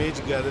of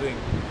image gathering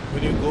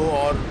when you go,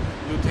 or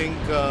you think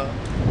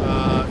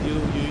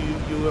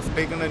you have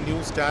taken a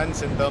new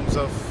stance in terms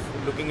of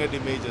looking at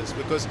images?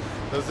 Because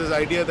there's this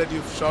idea that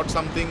you've shot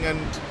something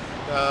and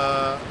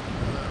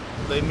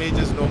the image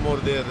is no more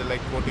there,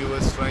 like what you were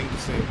trying to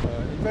say.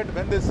 In fact,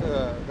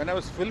 when I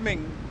was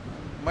filming,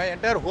 my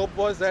entire hope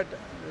was that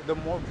the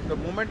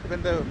moment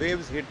when the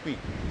waves hit me,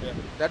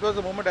 that was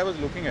the moment I was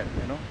looking at.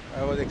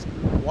 I was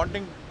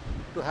wanting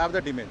to have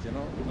that image.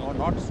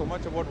 Not so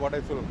much about what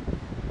I film,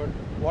 but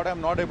what I'm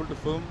not able to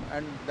film,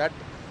 and that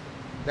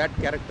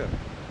character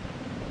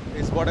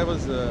is what I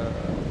was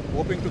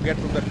hoping to get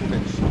from that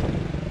footage.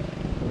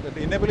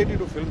 The inability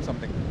to film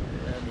something,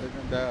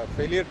 and the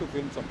failure to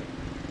film something,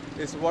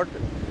 is what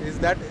is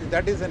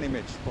that is an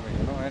image for me.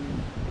 And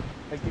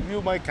I'll give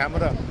you my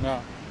camera.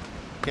 Yeah.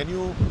 Can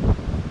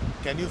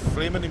you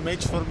frame an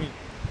image for me?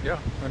 Yeah,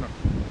 why not?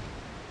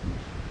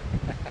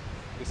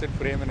 You said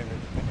frame an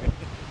image.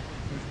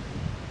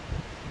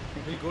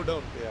 We'll go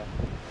down. Yeah.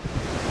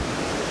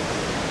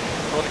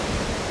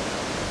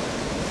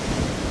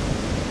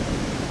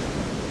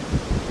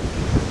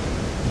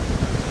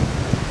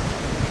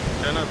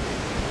 Turn up.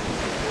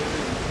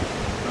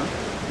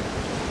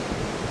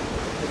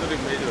 Another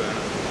image.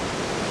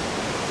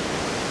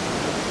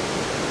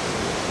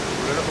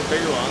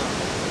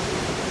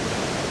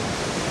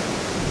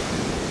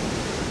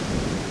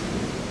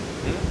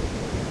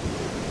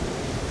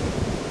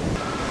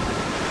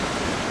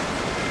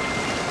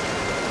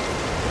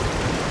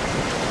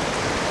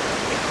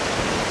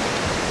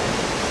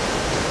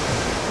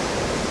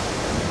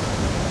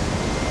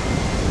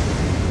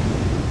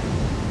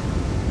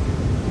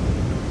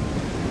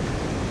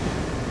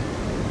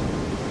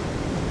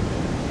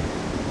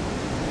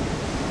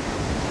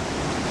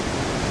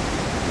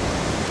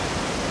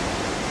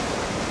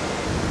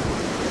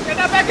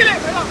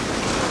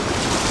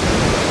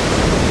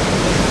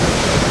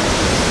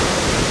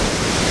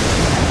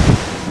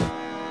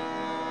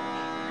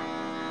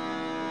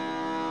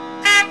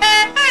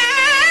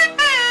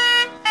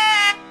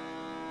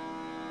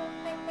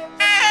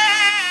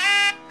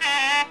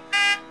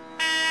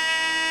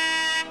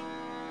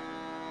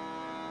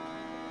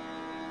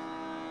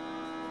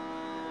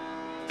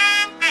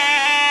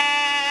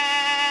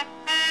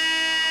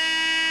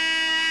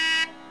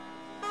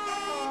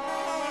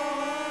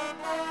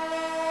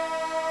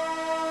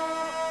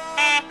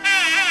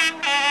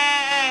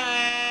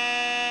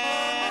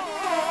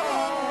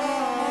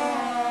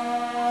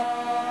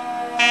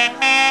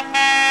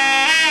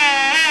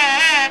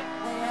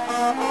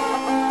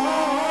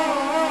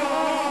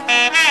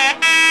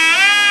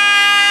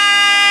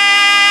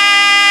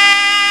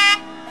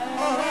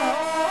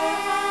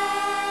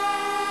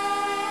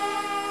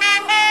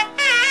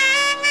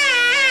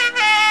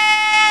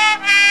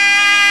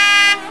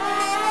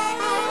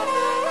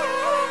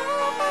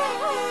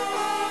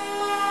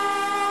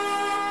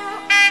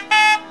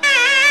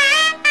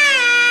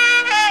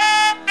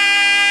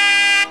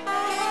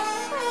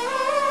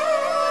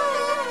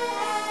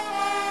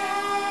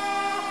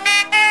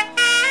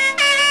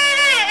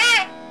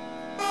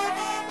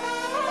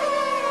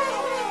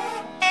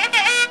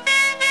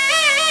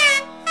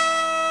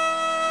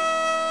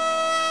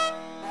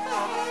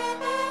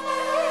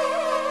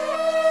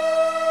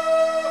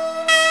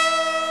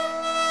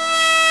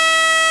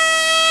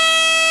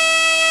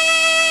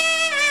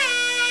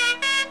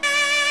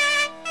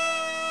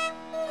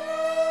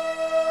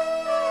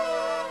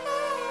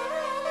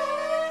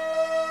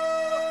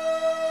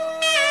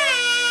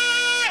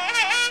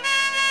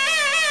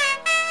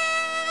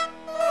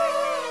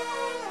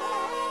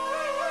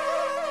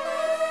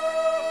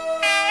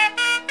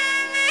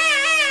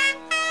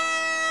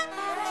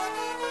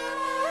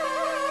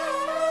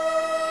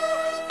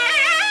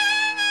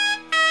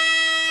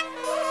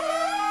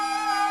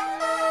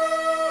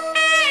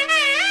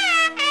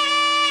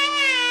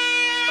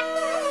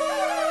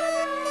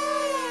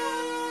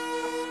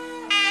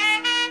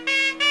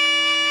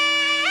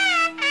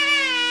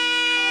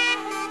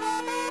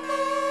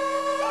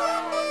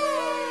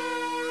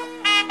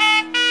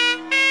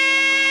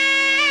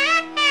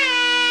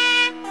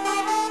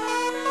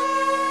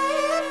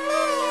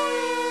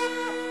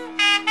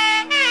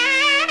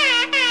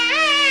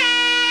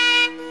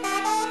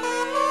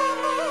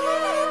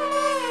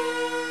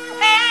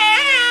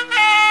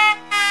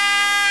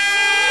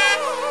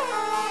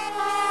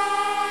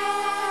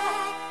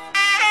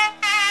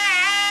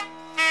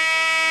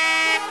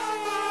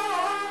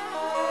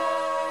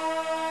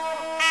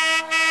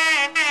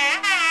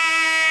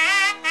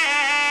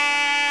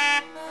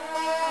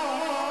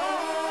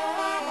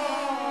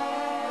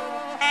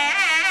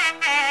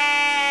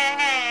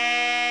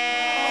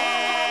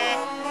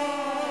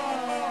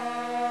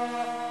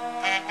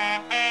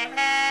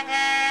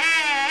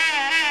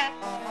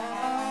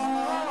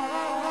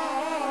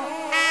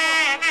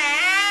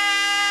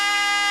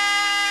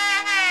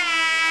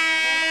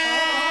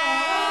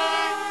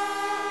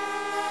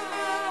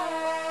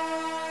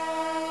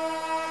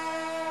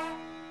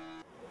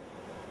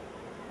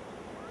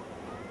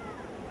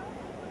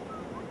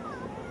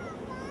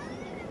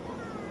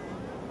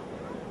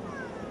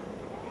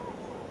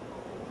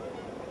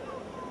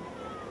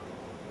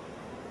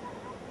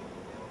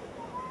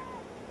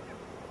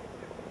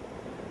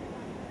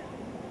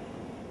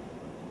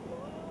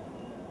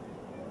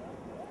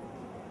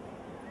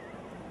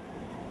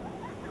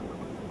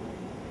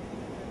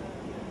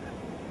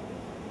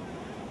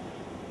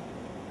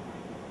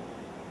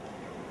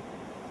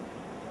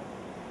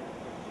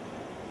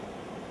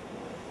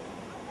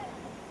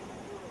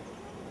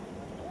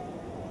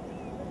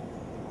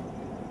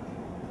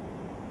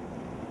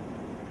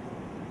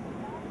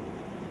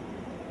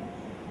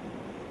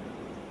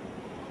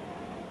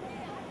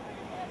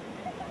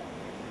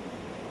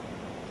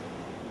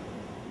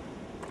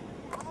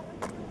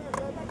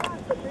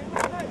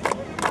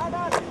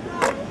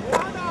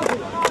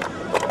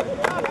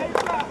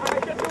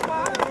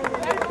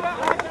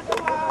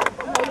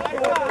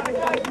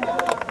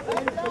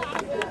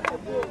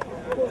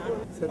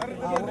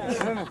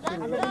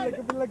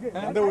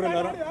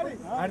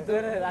 அடுத்த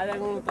பேர்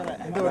ராஜாக்கம்னு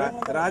உத்தர.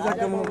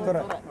 ராஜாக்கம்னு உத்தர.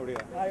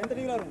 அப்படியா?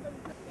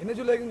 என்ன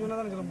சொல்லுவீங்கன்னு சொன்னா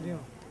தானே சொல்ல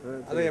முடியும்.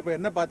 அதை எப்போ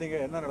என்ன பார்த்தீங்க,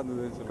 என்ன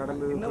நடந்தது?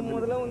 கடல் இன்னும்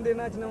முதல்ல வந்து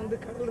என்னாச்சுன்னா வந்து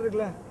கடல்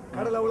இருக்குல்ல,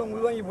 கடல் அவ்வளோ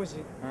உள்வாங்கி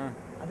போச்சு.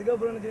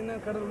 அதுக்கப்புறம் என்ன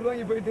கடல்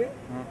உள்வாங்கி போயிட்டு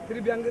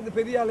திருப்பி அங்கேருந்து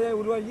பெரிய அலையா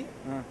உருவாகி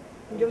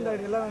இங்கே வந்து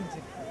எல்லாம்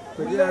வந்துச்சு.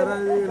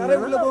 கரை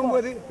உள்ள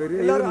போகும்போது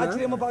எல்லாரும்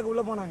ஆச்சரியமா பார்க்க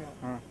உள்ள போனாங்க.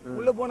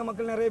 உள்ள போன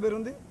மக்கள் நிறைய பேர்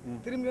வந்து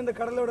திரும்பி வந்து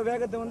கடலோட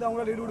வேகத்தை வந்து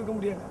அவங்களால ஈடு கொடுக்க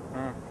முடியாது.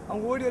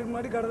 அவங்க ஓடி வரக்கு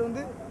முன்னாடி கடல்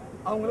வந்து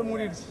அவங்கள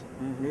மூடிடுச்சு.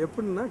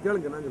 எப்படின்னா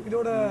கேளுங்க, நான்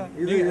இதோட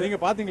நீங்க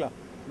பாத்தீங்களா?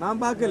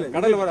 நான் பார்க்கல.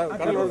 கடல்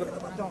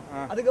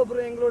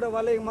அதுக்கப்புறம் எங்களோட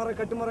வலை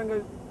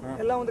கட்டுமரங்கள்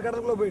எல்லாம் வந்து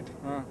கடலுக்குள்ள போயிட்டு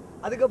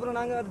அதுக்கப்புறம்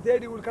நாங்க அதை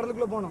தேடி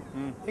கடலுக்குள்ள போனோம்.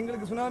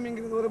 எங்களுக்கு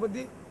சுனாமிங்கிறது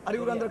பத்தி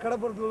அறிவுரை அந்த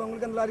கடப்புறத்தில்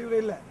உள்ளவங்களுக்கு அந்த அறிவுரை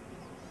இல்லை.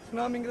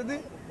 சுனாமிங்கிறது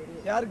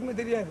யாருக்குமே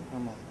தெரியாது.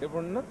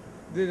 எப்படின்னா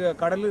இது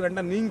கடல்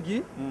ரெண்டா நீங்கி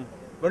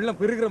வெள்ளம்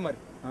பெருகிற மாதிரி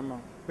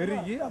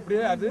பெருகி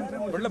அப்படியே அது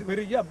வெள்ளம்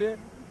பெருகி அப்படியே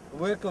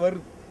உயர்க்க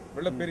வருது.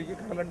 வெள்ளம் பெருகி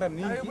கடல் ரெண்டா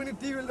நீங்கி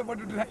டிவியில்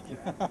போட்டுட்டு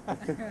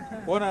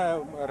போன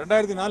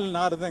 2004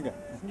 நான் இருந்தேங்க.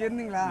 இங்க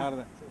இருந்தீங்களா? நான்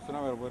இருந்தேன்.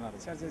 சுனாமி போய் நான்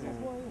சரி சரி சரி.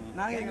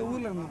 நாங்க எங்க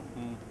ஊர்ல இருந்தோம்.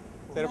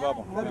 சரி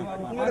பாப்போம்.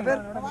 உங்களோட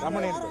பேர்?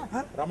 ரமணி.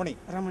 ரமணி.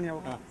 ரமணி.